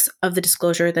aspects of the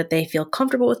disclosure that they feel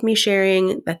comfortable with me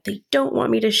sharing, that they don't want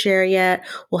me to share yet.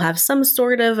 We'll have some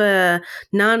sort of a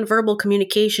nonverbal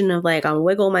communication of like, I'll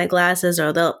wiggle my glasses,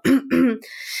 or they'll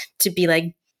to be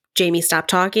like, Jamie, stop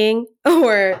talking,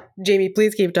 or Jamie,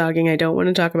 please keep talking. I don't want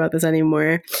to talk about this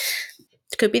anymore.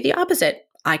 It could be the opposite.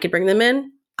 I could bring them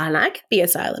in and I could be a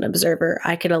silent observer.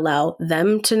 I could allow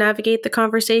them to navigate the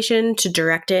conversation, to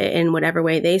direct it in whatever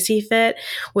way they see fit,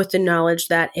 with the knowledge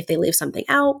that if they leave something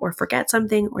out or forget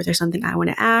something, or there's something I want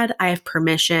to add, I have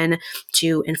permission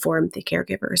to inform the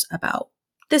caregivers about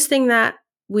this thing that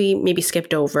we maybe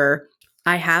skipped over.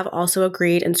 I have also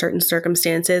agreed in certain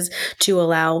circumstances to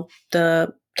allow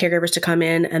the caregivers to come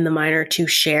in and the minor to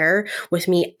share with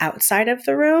me outside of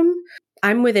the room.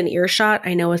 I'm within earshot.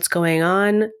 I know what's going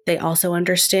on. They also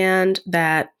understand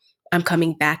that I'm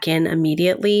coming back in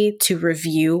immediately to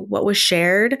review what was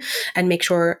shared and make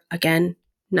sure, again,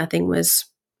 nothing was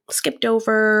skipped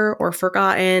over or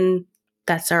forgotten.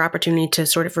 That's our opportunity to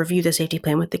sort of review the safety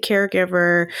plan with the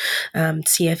caregiver,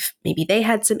 see if maybe they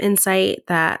had some insight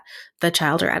that the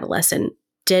child or adolescent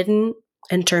didn't,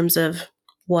 in terms of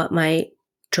what might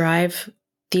drive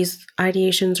these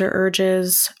ideations or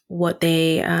urges, what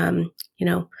they,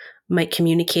 might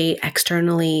communicate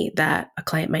externally that a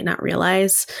client might not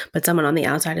realize, but someone on the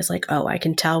outside is like, oh, I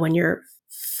can tell when you're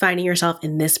finding yourself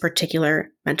in this particular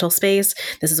mental space.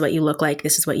 This is what you look like.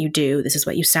 This is what you do. This is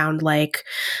what you sound like.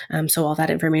 So all that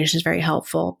information is very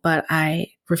helpful, but I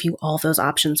review all those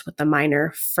options with the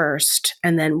minor first,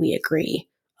 and then we agree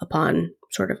upon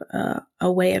sort of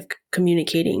a way of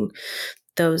communicating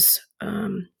those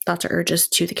thoughts or urges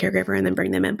to the caregiver and then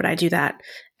bring them in. But I do that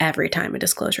every time a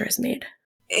disclosure is made.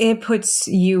 It puts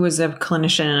you as a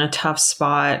clinician in a tough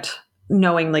spot,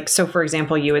 knowing, like, so for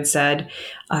example, you had said,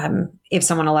 if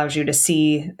someone allows you to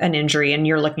see an injury and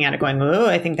you're looking at it going, oh,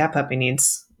 I think that puppy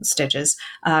needs stitches,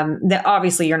 that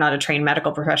obviously you're not a trained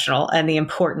medical professional, and the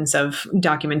importance of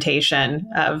documentation,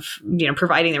 of,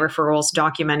 providing the referrals,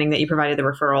 documenting that you provided the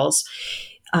referrals.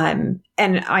 And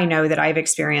I know that I've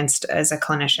experienced as a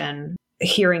clinician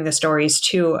hearing the stories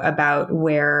too about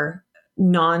where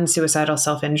non-suicidal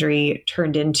self-injury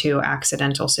turned into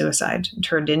accidental suicide,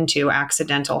 turned into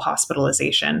accidental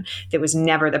hospitalization. That was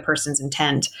never the person's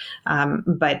intent.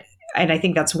 And I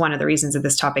think that's one of the reasons that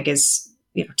this topic is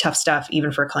tough stuff,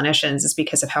 even for clinicians, is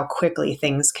because of how quickly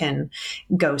things can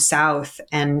go south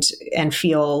and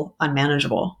feel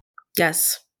unmanageable.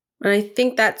 Yes. And I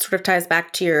think that sort of ties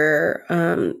back to your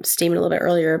statement a little bit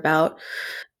earlier about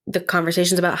the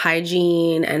conversations about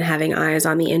hygiene and having eyes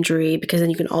on the injury, because then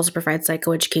you can also provide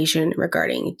psychoeducation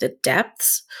regarding the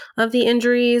depths of the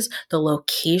injuries, the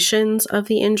locations of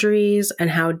the injuries,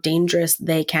 and how dangerous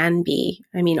they can be.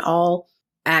 I mean, all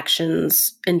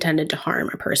actions intended to harm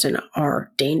a person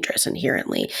are dangerous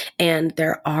inherently. And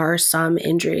there are some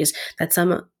injuries that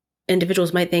some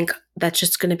individuals might think that's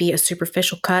just going to be a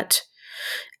superficial cut,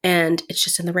 and it's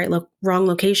just in the wrong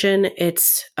location.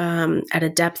 It's at a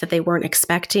depth that they weren't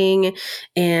expecting,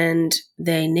 and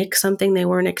they nick something they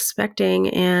weren't expecting,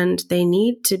 and they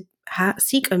need to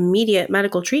seek immediate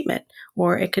medical treatment,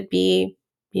 or it could be,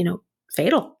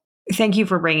 fatal. Thank you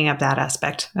for bringing up that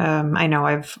aspect. I know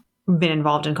I've been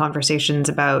involved in conversations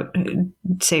about,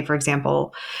 say, for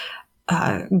example,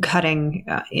 cutting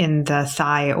in the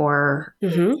thigh or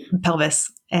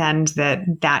pelvis, and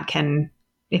that can,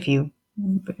 if you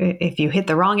hit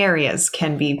the wrong areas,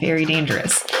 can be very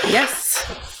dangerous.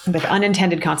 Yes. With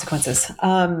unintended consequences.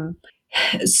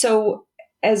 So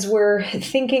as we're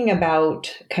thinking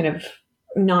about kind of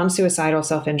non-suicidal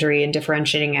self-injury and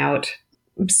differentiating out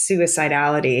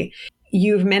suicidality,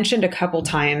 You've mentioned a couple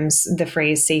times the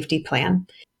phrase safety plan.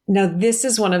 Now, this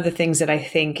is one of the things that I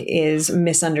think is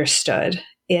misunderstood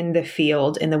in the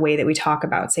field in the way that we talk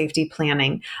about safety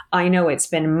planning. I know it's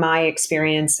been my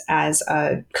experience as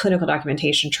a clinical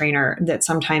documentation trainer that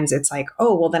sometimes it's like,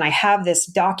 oh, well, then I have this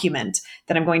document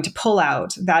that I'm going to pull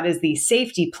out. That is the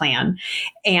safety plan.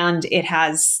 And it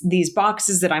has these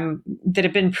boxes that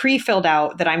have been pre-filled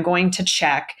out that I'm going to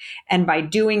check. And by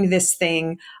doing this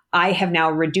thing, I have now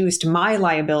reduced my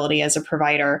liability as a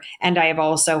provider, and I have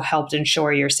also helped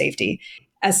ensure your safety.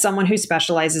 As someone who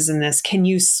specializes in this, can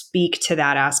you speak to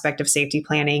that aspect of safety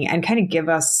planning and kind of give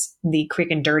us the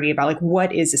quick and dirty about like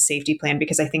what is a safety plan?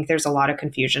 Because I think there's a lot of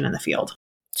confusion in the field.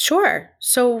 Sure.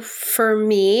 So for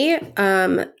me,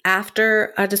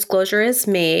 after a disclosure is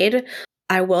made,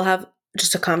 I will have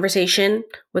just a conversation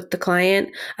with the client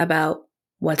about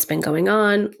what's been going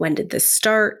on, when did this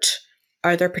start,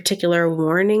 are there particular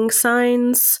warning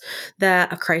signs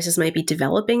that a crisis might be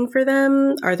developing for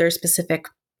them? Are there specific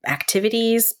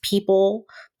activities, people,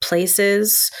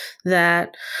 places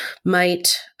that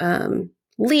might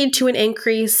lead to an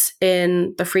increase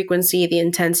in the frequency, the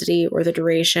intensity, or the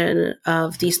duration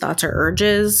of these thoughts or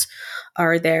urges?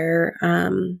 Are there,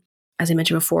 as I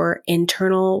mentioned before,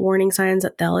 internal warning signs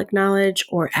that they'll acknowledge,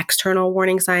 or external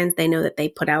warning signs they know that they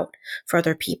put out for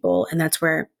other people? And that's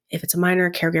where, if it's a minor,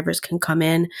 caregivers can come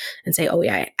in and say, oh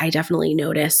yeah, I definitely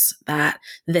notice that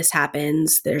this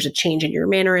happens. There's a change in your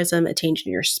mannerism, a change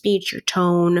in your speech, your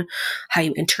tone, how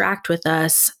you interact with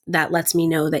us. That lets me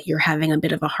know that you're having a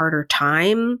bit of a harder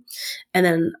time. And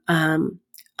then on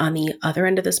the other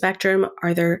end of the spectrum,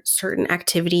 are there certain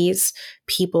activities,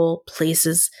 people,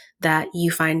 places that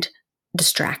you find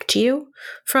distract you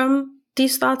from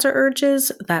these thoughts or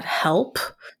urges that help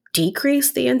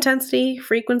decrease the intensity,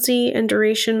 frequency, and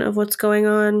duration of what's going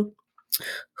on?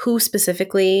 Who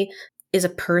specifically is a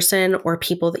person or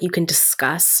people that you can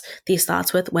discuss these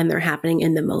thoughts with when they're happening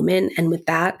in the moment? And with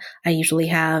that, I usually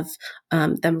have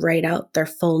them write out their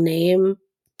full name,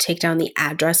 take down the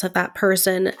address of that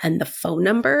person and the phone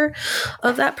number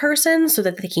of that person so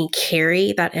that they can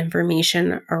carry that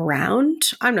information around.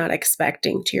 I'm not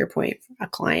expecting, to your point, a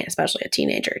client, especially a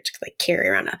teenager, to like carry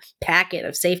around a packet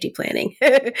of safety planning.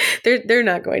 They're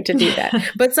not going to do that.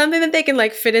 But something that they can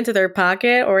like fit into their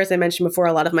pocket, or as I mentioned before,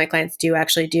 a lot of my clients do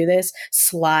actually do this,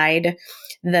 slide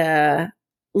the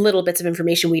little bits of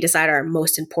information we decide are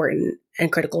most important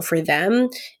and critical for them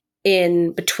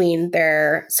in between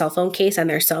their cell phone case and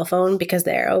their cell phone, because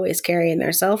they're always carrying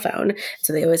their cell phone.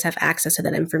 So they always have access to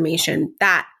that information.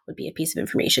 That would be a piece of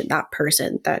information, that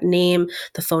person, that name,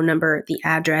 the phone number, the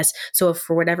address. So if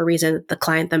for whatever reason the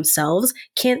client themselves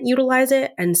can't utilize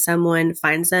it and someone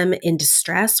finds them in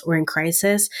distress or in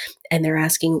crisis and they're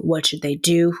asking what should they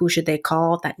do, who should they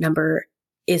call, that number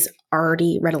is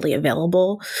already readily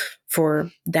available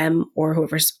for them or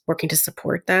whoever's working to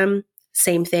support them.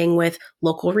 Same thing with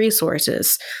local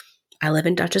resources. I live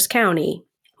in Dutchess County.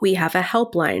 We have a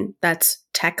helpline that's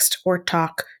text or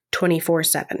talk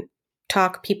 24/7.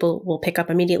 Talk, people will pick up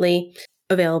immediately,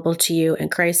 available to you in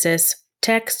crisis.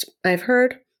 Text, I've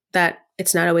heard that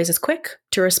it's not always as quick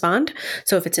to respond.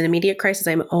 So if it's an immediate crisis,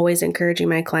 I'm always encouraging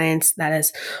my clients that,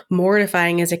 as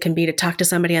mortifying as it can be to talk to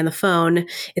somebody on the phone,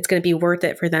 it's going to be worth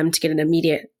it for them to get an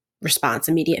immediate response,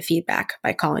 immediate feedback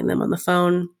by calling them on the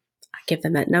phone. Give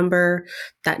them that number.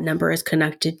 That number is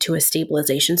connected to a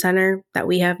stabilization center that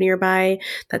we have nearby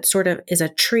that sort of is a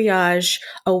triage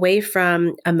away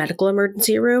from a medical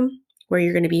emergency room where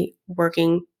you're going to be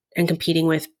working and competing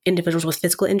with individuals with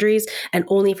physical injuries, and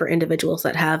only for individuals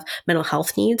that have mental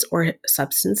health needs or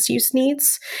substance use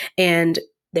needs. And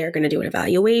they're going to do an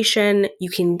evaluation. You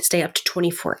can stay up to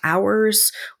 24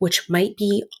 hours, which might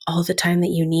be all the time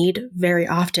that you need, very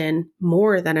often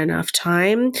more than enough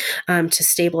time to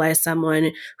stabilize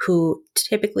someone who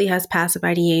typically has passive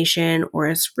ideation or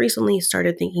has recently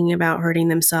started thinking about hurting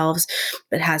themselves,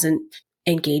 but hasn't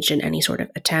engaged in any sort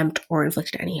of attempt or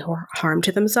inflicted any harm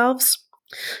to themselves.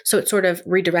 So it sort of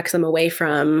redirects them away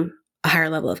from a higher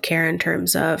level of care in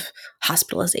terms of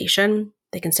hospitalization.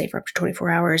 They can stay for up to 24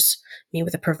 hours, meet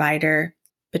with a provider,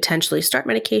 potentially start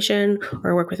medication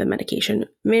or work with a medication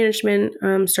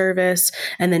management service,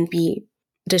 and then be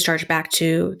discharged back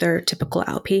to their typical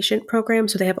outpatient program.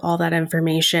 So they have all that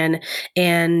information.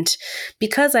 And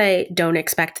because I don't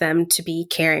expect them to be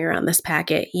carrying around this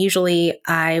packet, usually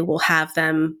I will have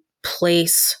them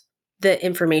place the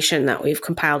information that we've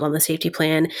compiled on the safety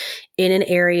plan in an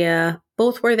area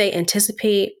both where they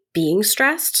anticipate being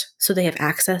stressed, so they have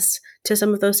access to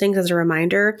some of those things as a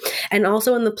reminder, and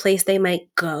also in the place they might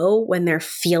go when they're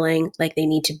feeling like they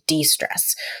need to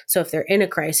de-stress. So if they're in a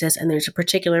crisis and there's a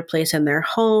particular place in their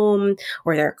home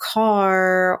or their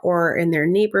car or in their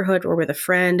neighborhood or with a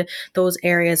friend, those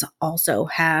areas also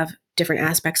have different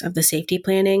aspects of the safety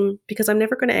planning, because I'm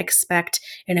never going to expect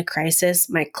in a crisis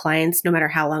my clients, no matter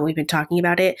how long we've been talking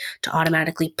about it, to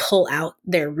automatically pull out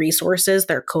their resources,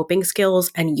 their coping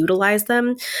skills, and utilize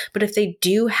them. But if they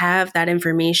do have that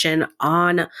information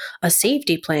on a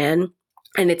safety plan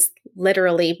and it's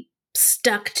literally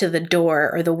stuck to the door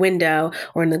or the window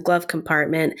or in the glove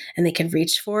compartment and they can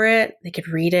reach for it, they could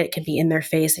read it, it could be in their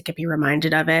face, they could be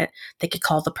reminded of it, they could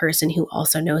call the person who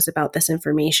also knows about this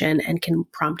information and can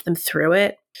prompt them through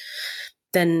it,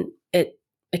 then it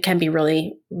can be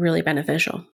really, really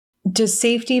beneficial. Does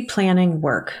safety planning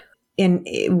work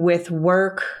with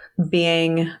work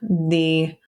being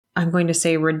the, I'm going to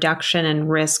say, reduction in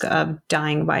risk of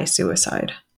dying by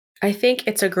suicide? I think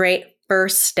it's a great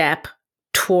first step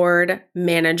toward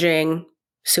managing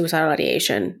suicidal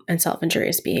ideation and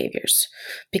self-injurious behaviors,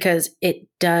 because it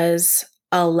does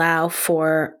allow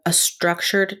for a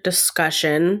structured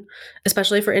discussion,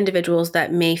 especially for individuals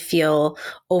that may feel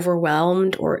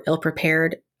overwhelmed or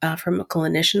ill-prepared from a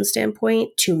clinician standpoint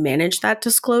to manage that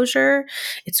disclosure.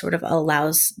 It sort of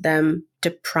allows them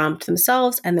to prompt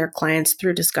themselves and their clients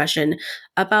through discussion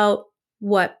about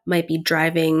what might be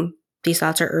driving these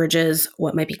thoughts or urges,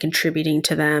 what might be contributing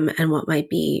to them, and what might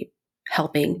be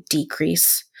helping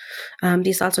decrease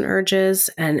these thoughts and urges,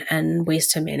 and ways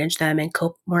to manage them and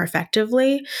cope more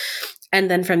effectively. And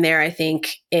then from there, I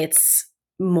think it's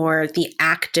more the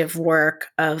active work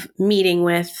of meeting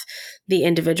with the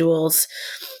individuals,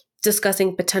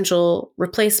 discussing potential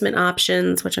replacement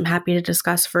options, which I'm happy to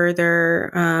discuss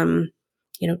further,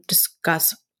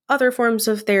 discuss other forms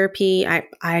of therapy.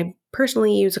 I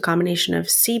personally use a combination of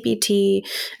CBT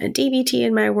and DBT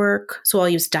in my work. So I'll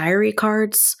use diary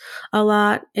cards a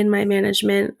lot in my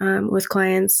management with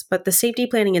clients, but the safety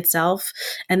planning itself,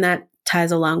 and that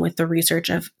ties along with the research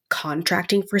of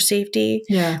contracting for safety.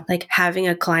 Yeah. Like having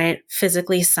a client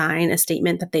physically sign a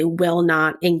statement that they will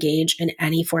not engage in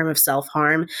any form of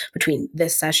self-harm between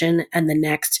this session and the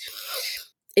next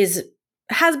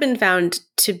has been found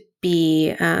to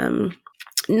be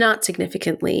not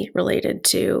significantly related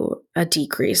to a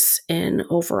decrease in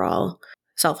overall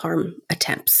self-harm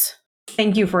attempts.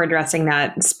 Thank you for addressing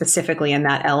that specifically in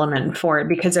that element for it,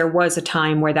 because there was a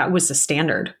time where that was the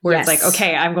standard, where Yes. It's like,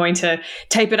 okay, I'm going to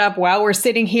type it up while we're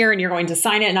sitting here and you're going to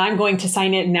sign it and I'm going to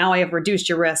sign it. And now I have reduced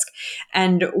your risk.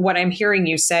 And what I'm hearing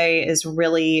you say is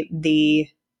really the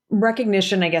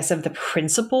recognition, I guess, of the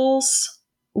principles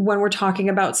when we're talking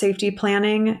about safety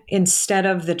planning instead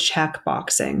of the check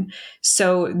boxing.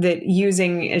 So that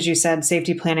using, as you said,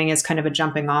 safety planning as kind of a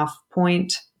jumping off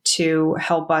point to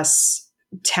help us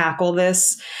tackle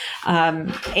this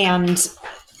and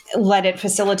let it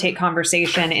facilitate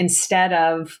conversation instead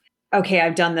of, okay,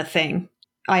 I've done the thing.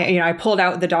 I pulled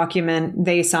out the document,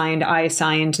 they signed, I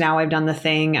signed, now I've done the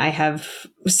thing. I have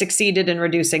succeeded in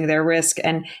reducing their risk.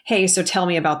 And hey, so tell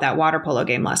me about that water polo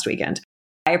game last weekend.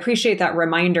 I appreciate that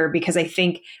reminder, because I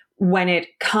think when it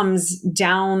comes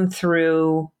down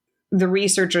through the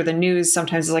research or the news,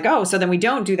 sometimes it's like, oh, so then we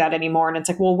don't do that anymore. And it's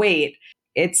like, well, wait,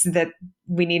 it's that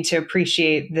we need to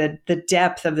appreciate the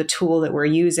depth of the tool that we're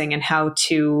using and how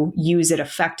to use it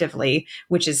effectively,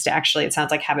 which is to actually, it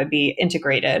sounds like, have it be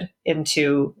integrated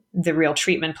into the real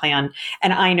treatment plan.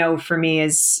 And I know for me,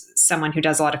 as someone who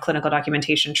does a lot of clinical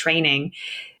documentation training,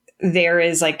 there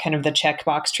is like kind of the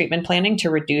checkbox treatment planning to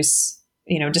reduce,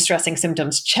 distressing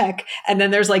symptoms, check. And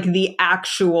then there's like the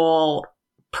actual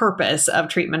purpose of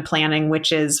treatment planning,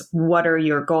 which is, what are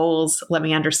your goals? Let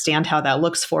me understand how that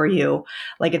looks for you.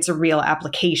 Like it's a real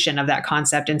application of that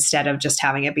concept instead of just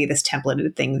having it be this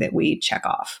templated thing that we check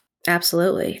off.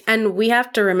 Absolutely. And we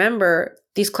have to remember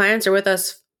these clients are with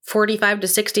us 45 to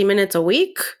 60 minutes a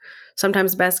week.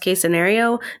 Sometimes best case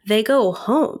scenario, they go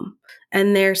home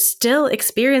and they're still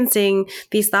experiencing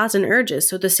these thoughts and urges.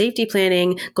 So the safety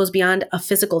planning goes beyond a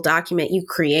physical document you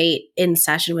create in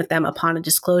session with them upon a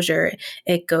disclosure.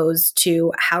 It goes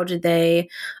to how do they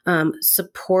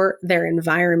support their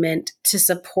environment to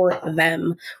support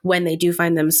them when they do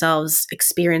find themselves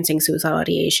experiencing suicidal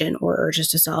ideation or urges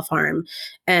to self-harm.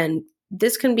 And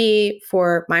this can be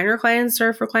for minor clients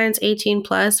or for clients 18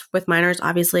 plus. With minors,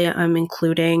 obviously, I'm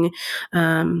including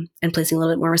and placing a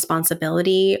little bit more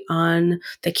responsibility on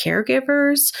the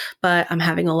caregivers, but I'm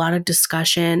having a lot of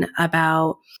discussion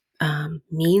about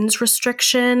means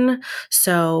restriction.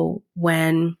 So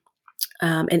when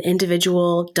an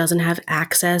individual doesn't have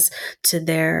access to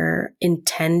their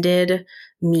intended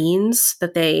means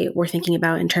that they were thinking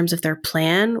about in terms of their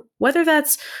plan, whether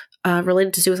that's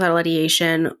related to suicidal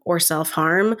ideation or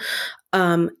self-harm,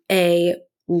 a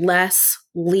less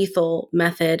lethal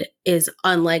method is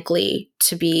unlikely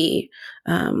to be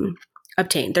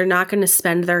obtained. They're not going to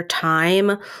spend their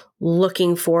time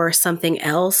looking for something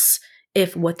else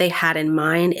if what they had in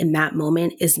mind in that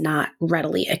moment is not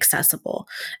readily accessible.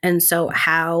 And so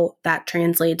how that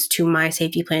translates to my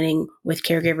safety planning with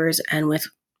caregivers and with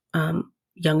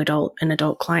young adult and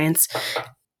adult clients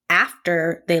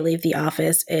after they leave the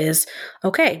office is,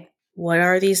 okay, what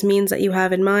are these means that you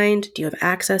have in mind? Do you have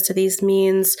access to these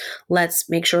means? Let's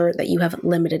make sure that you have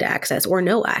limited access or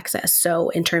no access. So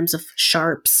in terms of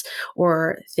sharps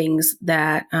or things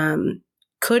that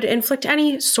could inflict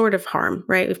any sort of harm,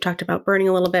 right? We've talked about burning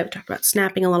a little bit. We've talked about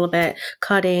snapping a little bit,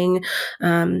 cutting.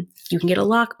 You can get a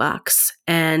lockbox,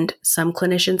 and some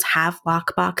clinicians have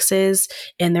lockboxes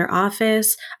in their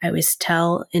office. I always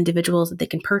tell individuals that they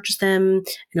can purchase them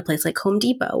in a place like Home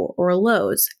Depot or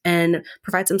Lowe's and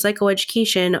provide some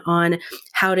psychoeducation on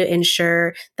how to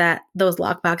ensure that those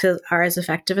lockboxes are as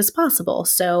effective as possible.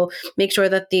 So make sure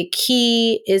that the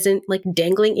key isn't like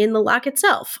dangling in the lock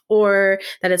itself, or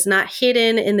that it's not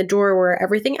hidden in the drawer where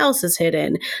everything else is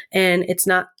hidden, and it's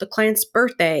not the client's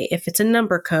birthday if it's a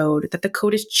number code, that the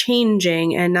code is changing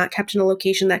and not kept in a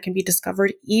location that can be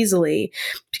discovered easily.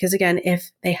 Because again,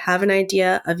 if they have an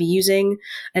idea of using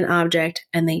an object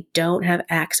and they don't have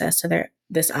access to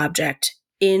this object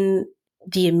in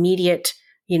the immediate,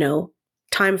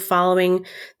 time following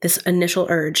this initial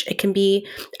urge, it can be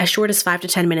as short as 5 to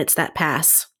 10 minutes that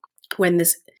pass when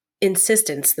this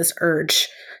insistence, this urge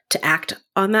to act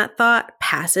on that thought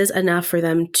passes enough for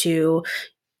them to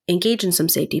engage in some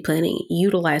safety planning,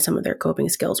 utilize some of their coping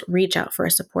skills, reach out for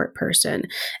a support person.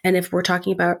 And if we're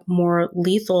talking about more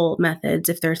lethal methods,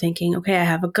 if they're thinking, okay, I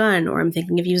have a gun, or I'm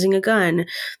thinking of using a gun,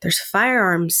 there's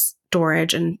firearms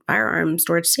storage and firearm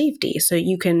storage safety. So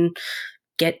you can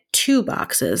get 2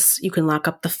 boxes. You can lock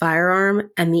up the firearm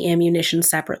and the ammunition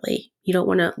separately. You don't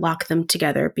want to lock them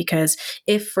together, because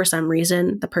if for some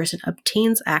reason the person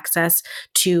obtains access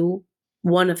to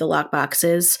one of the lock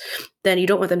boxes, then you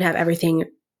don't want them to have everything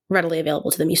readily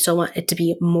available to them. You still want it to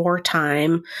be more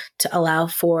time to allow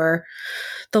for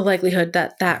the likelihood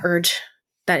that that urge,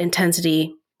 that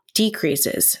intensity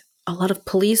decreases. A lot of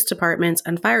police departments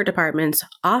and fire departments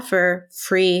offer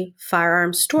free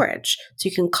firearm storage. So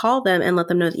you can call them and let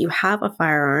them know that you have a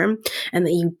firearm and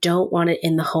that you don't want it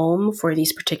in the home for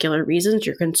these particular reasons.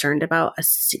 You're concerned about the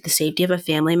safety of a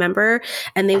family member,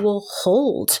 and they will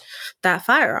hold that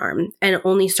firearm, and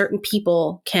only certain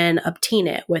people can obtain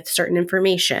it with certain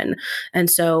information. And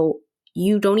so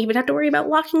you don't even have to worry about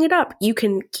locking it up. You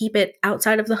can keep it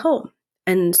outside of the home.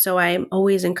 And so I'm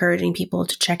always encouraging people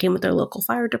to check in with their local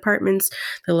fire departments,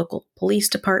 their local police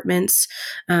departments,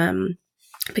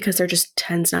 because there just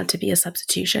tends not to be a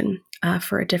substitution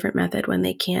for a different method when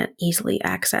they can't easily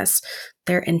access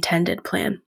their intended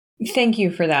plan. Thank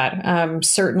you for that.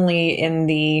 Certainly in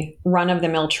the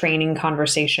run-of-the-mill training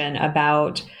conversation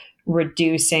about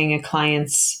reducing a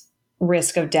client's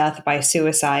risk of death by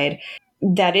suicide,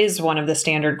 that is one of the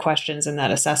standard questions in that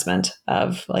assessment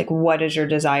of like, what is your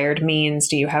desired means?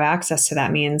 Do you have access to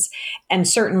that means? And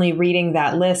certainly reading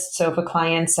that list. So if a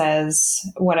client says,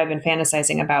 what I've been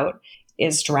fantasizing about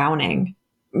is drowning,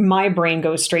 my brain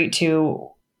goes straight to,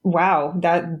 wow,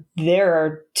 that there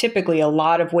are typically a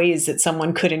lot of ways that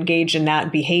someone could engage in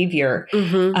that behavior.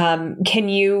 Mm-hmm. Can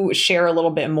you share a little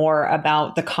bit more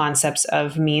about the concepts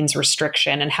of means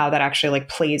restriction and how that actually like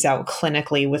plays out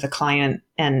clinically with a client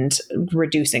and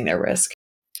reducing their risk?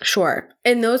 Sure.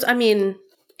 In those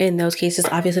cases,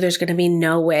 obviously there's going to be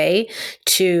no way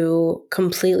to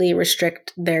completely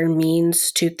restrict their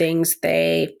means to things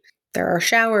there are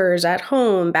showers at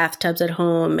home, bathtubs at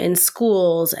home, in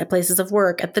schools, at places of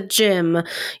work, at the gym,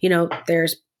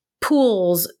 there's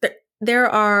pools. There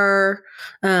are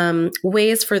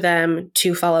ways for them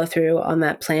to follow through on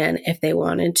that plan if they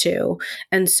wanted to.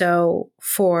 And so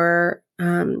for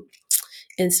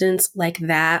incidents like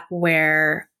that,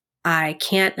 where I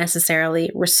can't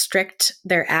necessarily restrict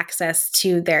their access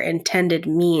to their intended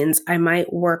means, I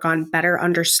might work on better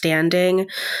understanding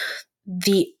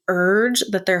the urge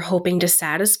that they're hoping to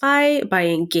satisfy by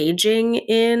engaging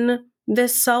in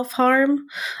this self-harm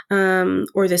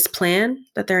or this plan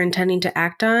that they're intending to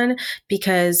act on,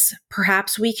 because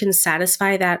perhaps we can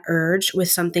satisfy that urge with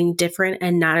something different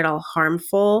and not at all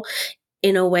harmful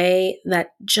in a way that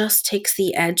just takes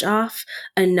the edge off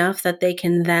enough that they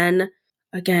can then,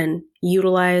 again,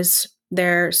 utilize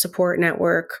their support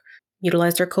network,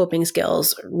 utilize their coping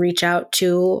skills, reach out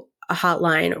to a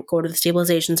hotline, go to the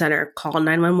stabilization center, call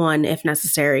 911 if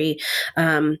necessary.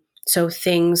 So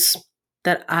things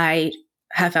that I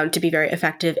have found to be very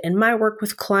effective in my work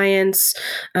with clients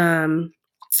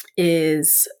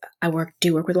is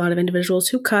do work with a lot of individuals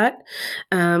who cut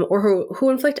or who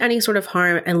inflict any sort of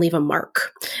harm and leave a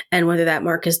mark. And whether that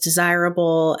mark is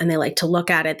desirable and they like to look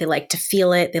at it, they like to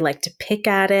feel it, they like to pick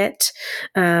at it.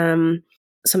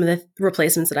 Some of the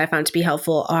replacements that I found to be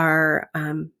helpful are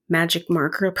magic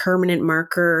marker, permanent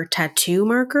marker, tattoo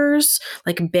markers.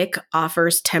 Like Bic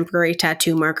offers temporary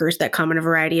tattoo markers that come in a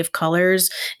variety of colors,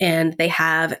 and they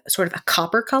have sort of a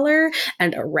copper color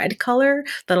and a red color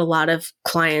that a lot of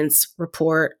clients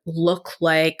report look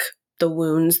like the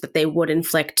wounds that they would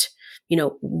inflict,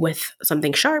 with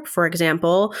something sharp, for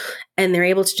example, and they're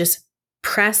able to just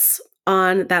press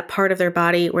on that part of their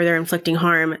body where they're inflicting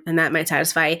harm, and that might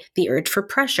satisfy the urge for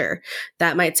pressure.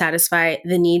 That might satisfy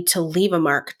the need to leave a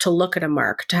mark, to look at a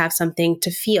mark, to have something to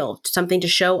feel, something to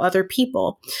show other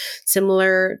people.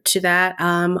 Similar to that,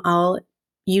 I'll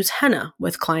use henna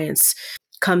with clients.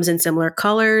 Comes in similar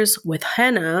colors. With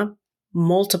henna,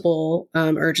 multiple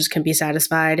urges can be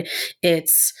satisfied.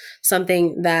 It's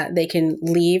something that they can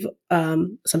leave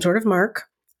some sort of mark.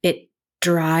 It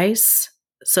dries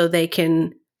so they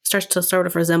can starts to sort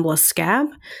of resemble a scab,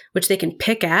 which they can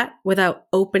pick at without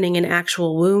opening an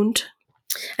actual wound.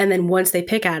 And then once they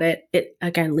pick at it, it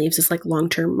again leaves this like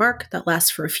long-term mark that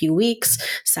lasts for a few weeks,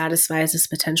 satisfies this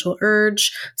potential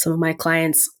urge. Some of my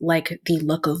clients like the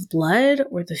look of blood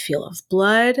or the feel of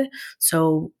blood.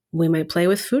 So we might play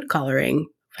with food coloring.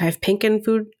 I have pink and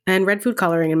red food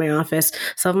coloring in my office.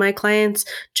 Some of my clients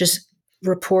just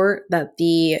report that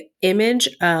the image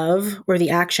of, or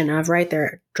the action of, right,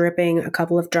 they're dripping a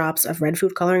couple of drops of red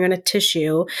food coloring on a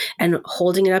tissue and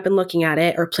holding it up and looking at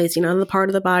it, or placing it on the part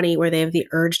of the body where they have the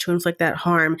urge to inflict that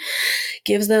harm,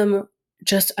 gives them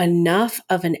just enough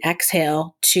of an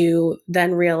exhale to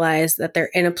then realize that they're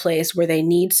in a place where they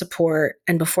need support.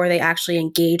 And before they actually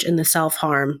engage in the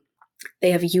self-harm,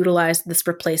 they have utilized this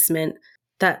replacement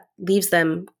that leaves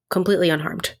them completely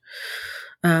unharmed.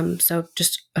 So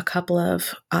just a couple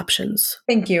of options.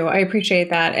 Thank you. I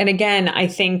appreciate that. And again, I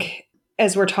think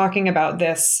as we're talking about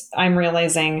this, I'm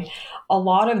realizing a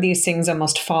lot of these things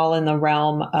almost fall in the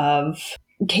realm of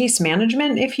case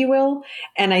management, if you will.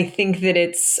 And I think that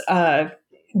it's a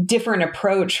different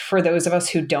approach for those of us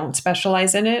who don't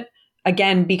specialize in it.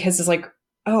 Again, because it's like,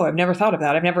 oh, I've never thought of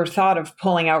that. I've never thought of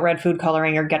pulling out red food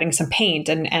coloring or getting some paint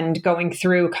and going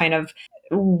through kind of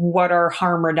what are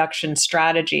harm reduction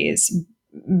strategies,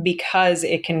 because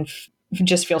it can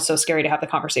just feel so scary to have the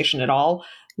conversation at all.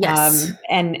 Yes.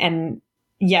 And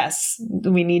yes,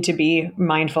 we need to be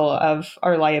mindful of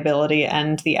our liability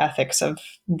and the ethics of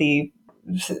the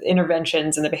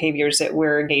interventions and the behaviors that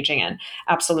we're engaging in.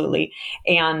 Absolutely.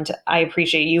 And I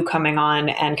appreciate you coming on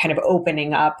and kind of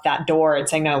opening up that door and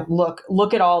saying, no,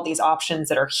 look at all these options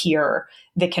that are here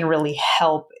that can really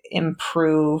help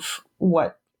improve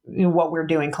what we're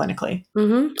doing clinically.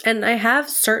 Mm-hmm. And I have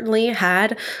certainly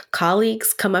had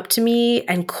colleagues come up to me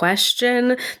and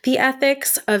question the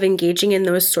ethics of engaging in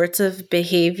those sorts of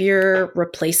behavior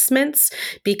replacements,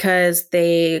 because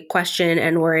they question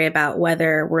and worry about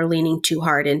whether we're leaning too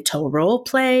hard into role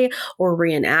play or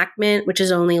reenactment, which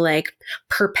is only like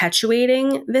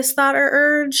perpetuating this thought or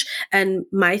urge. And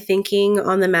my thinking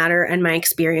on the matter and my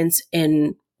experience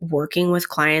in working with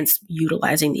clients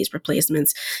utilizing these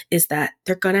replacements is that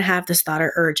they're going to have this thought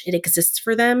or urge. It exists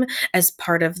for them as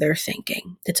part of their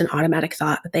thinking. It's an automatic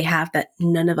thought that they have that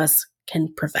none of us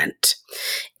can prevent.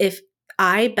 If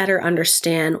I better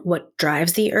understand what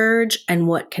drives the urge and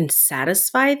what can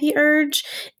satisfy the urge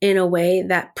in a way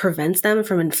that prevents them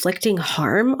from inflicting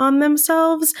harm on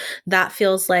themselves, that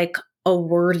feels like a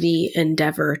worthy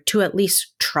endeavor to at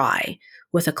least try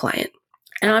with a client.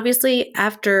 And obviously,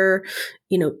 after,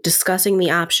 discussing the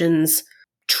options,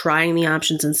 trying the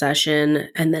options in session,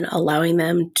 and then allowing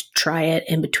them to try it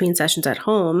in between sessions at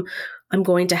home, I'm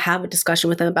going to have a discussion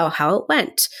with them about how it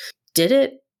went. Did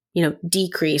it,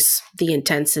 decrease the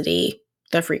intensity,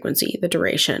 the frequency, the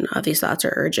duration of these thoughts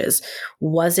or urges?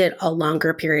 Was it a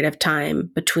longer period of time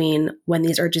between when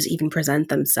these urges even presented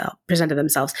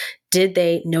themselves? Did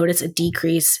they notice a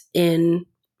decrease in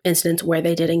incidents where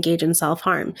they did engage in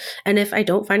self-harm? And if I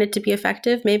don't find it to be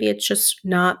effective, maybe it's just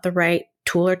not the right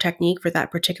tool or technique for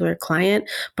that particular client,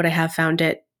 but I have found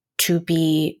it to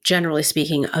be, generally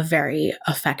speaking, a very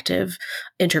effective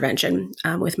intervention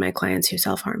with my clients who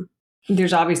self-harm.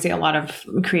 There's obviously a lot of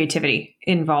creativity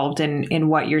involved in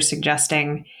what you're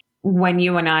suggesting. When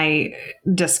you and I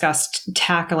discussed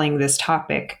tackling this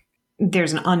topic,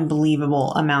 there's an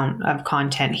unbelievable amount of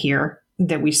content here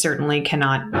that we certainly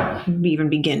cannot even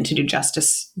begin to do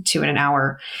justice to in an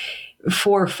hour.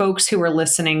 For folks who are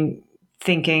listening,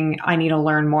 thinking, I need to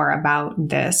learn more about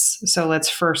this. So let's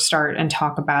first start and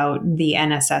talk about the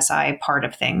NSSI part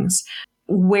of things.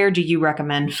 Where do you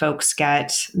recommend folks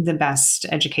get the best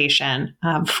education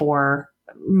for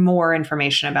more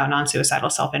information about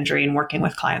non-suicidal self-injury and working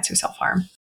with clients who self-harm?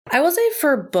 I will say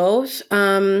for both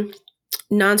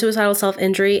non-suicidal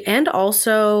self-injury and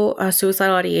also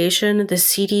suicidal ideation, the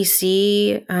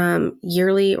CDC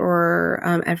yearly or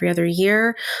every other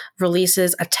year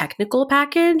releases a technical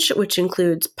package, which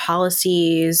includes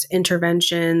policies,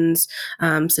 interventions,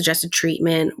 suggested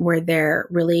treatment, where they're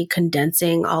really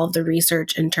condensing all of the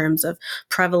research in terms of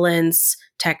prevalence,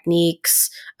 techniques,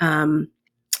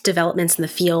 developments in the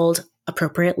field,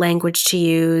 appropriate language to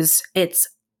use. It's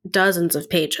dozens of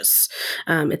pages.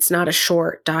 It's not a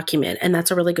short document, and that's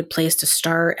a really good place to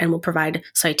start, and will provide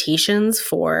citations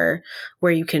for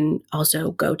where you can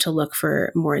also go to look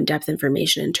for more in-depth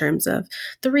information in terms of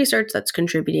the research that's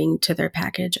contributing to their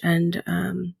package and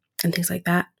things like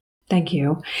that. Thank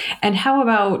you. And how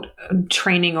about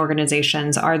training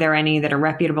organizations? Are there any that are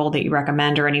reputable that you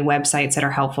recommend, or any websites that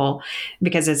are helpful?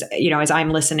 Because as I'm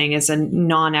listening as a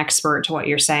non-expert to what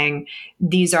you're saying,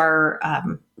 these are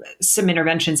some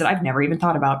interventions that I've never even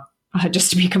thought about.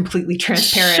 Just to be completely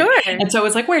transparent. Sure. And so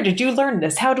it's like, where did you learn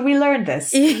this? How do we learn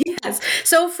this? Yes.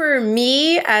 So for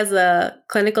me, as a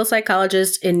clinical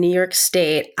psychologist in New York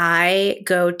State, I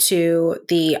go to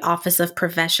the Office of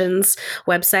Professions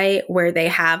website, where they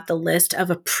have the list of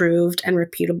approved and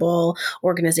reputable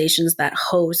organizations that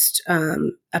host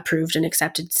approved and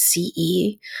accepted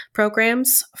CE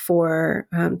programs for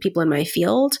people in my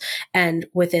field. And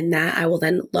within that, I will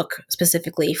then look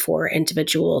specifically for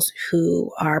individuals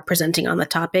who are presenting on the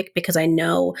topic, because I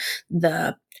know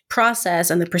the process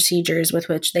and the procedures with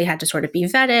which they had to sort of be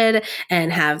vetted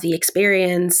and have the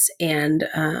experience and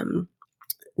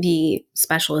the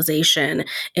specialization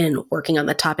in working on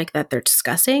the topic that they're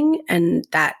discussing. And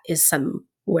that is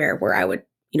somewhere where I would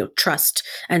trust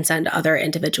and send other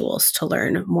individuals to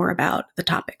learn more about the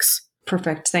topics.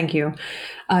 Perfect. Thank you.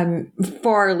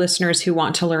 For our listeners who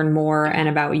want to learn more and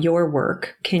about your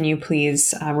work, can you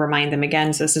please remind them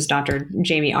again? So this is Dr.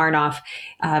 Jamie Arnoff.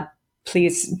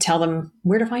 Please tell them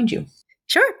where to find you.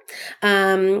 Sure.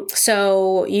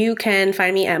 So you can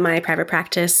find me at my private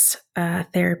practice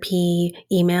therapy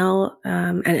email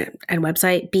and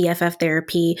website,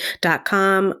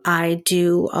 bfftherapy.com. I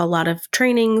do a lot of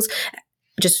trainings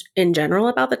just in general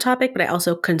about the topic, but I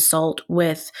also consult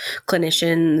with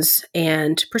clinicians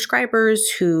and prescribers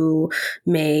who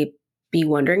may be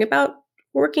wondering about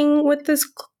working with this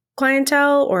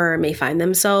clientele, or may find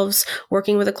themselves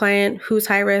working with a client who's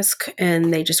high risk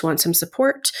and they just want some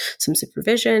support, some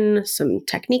supervision, some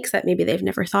techniques that maybe they've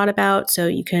never thought about. So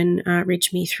you can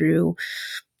reach me through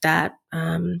that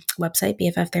website,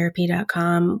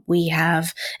 bfftherapy.com. We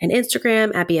have an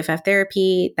Instagram at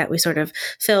bfftherapy that we sort of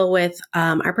fill with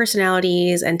our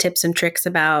personalities and tips and tricks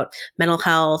about mental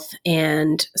health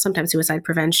and sometimes suicide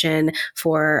prevention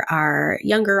for our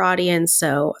younger audience.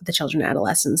 So the children and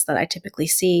adolescents that I typically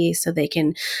see, so they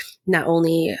can not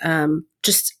only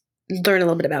just learn a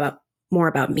little bit more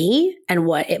about me and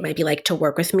what it might be like to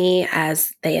work with me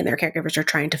as they and their caregivers are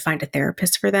trying to find a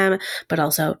therapist for them, but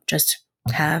also just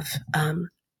have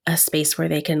a space where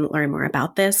they can learn more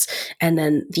about this. And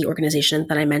then the organization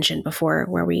that I mentioned before,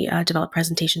 where we develop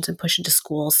presentations and push into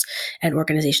schools and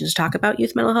organizations to talk about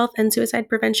youth mental health and suicide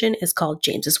prevention, is called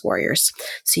James's Warriors.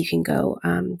 So you can go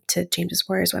to James's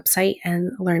Warriors website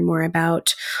and learn more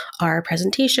about our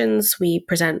presentations. We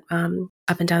present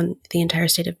up and down the entire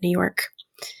state of New York,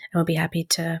 and we'll be happy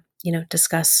to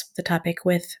discuss the topic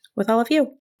with all of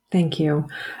you. Thank you.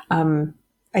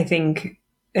 I think,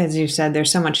 as you said,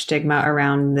 there's so much stigma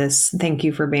around this. Thank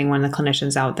you for being one of the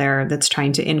clinicians out there that's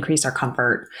trying to increase our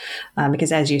comfort.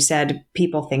 Because as you said,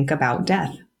 people think about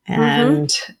death, and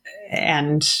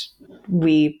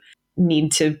we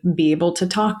need to be able to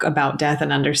talk about death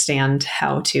and understand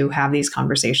how to have these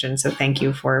conversations. So thank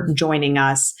you for joining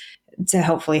us to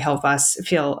hopefully help us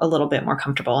feel a little bit more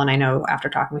comfortable. And I know after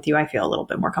talking with you, I feel a little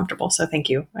bit more comfortable. So thank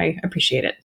you. I appreciate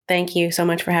it. Thank you so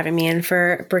much for having me and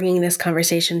for bringing this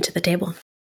conversation to the table.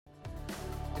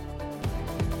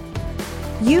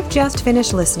 You've just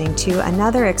finished listening to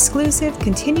another exclusive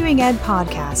continuing ed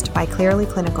podcast by Clearly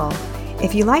Clinical.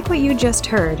 If you like what you just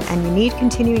heard and you need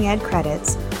continuing ed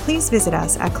credits, please visit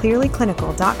us at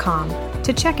clearlyclinical.com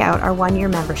to check out our one-year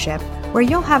membership, where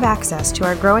you'll have access to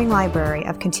our growing library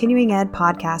of continuing ed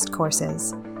podcast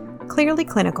courses. Clearly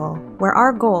Clinical, where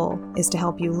our goal is to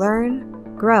help you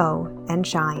learn, grow, and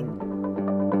shine.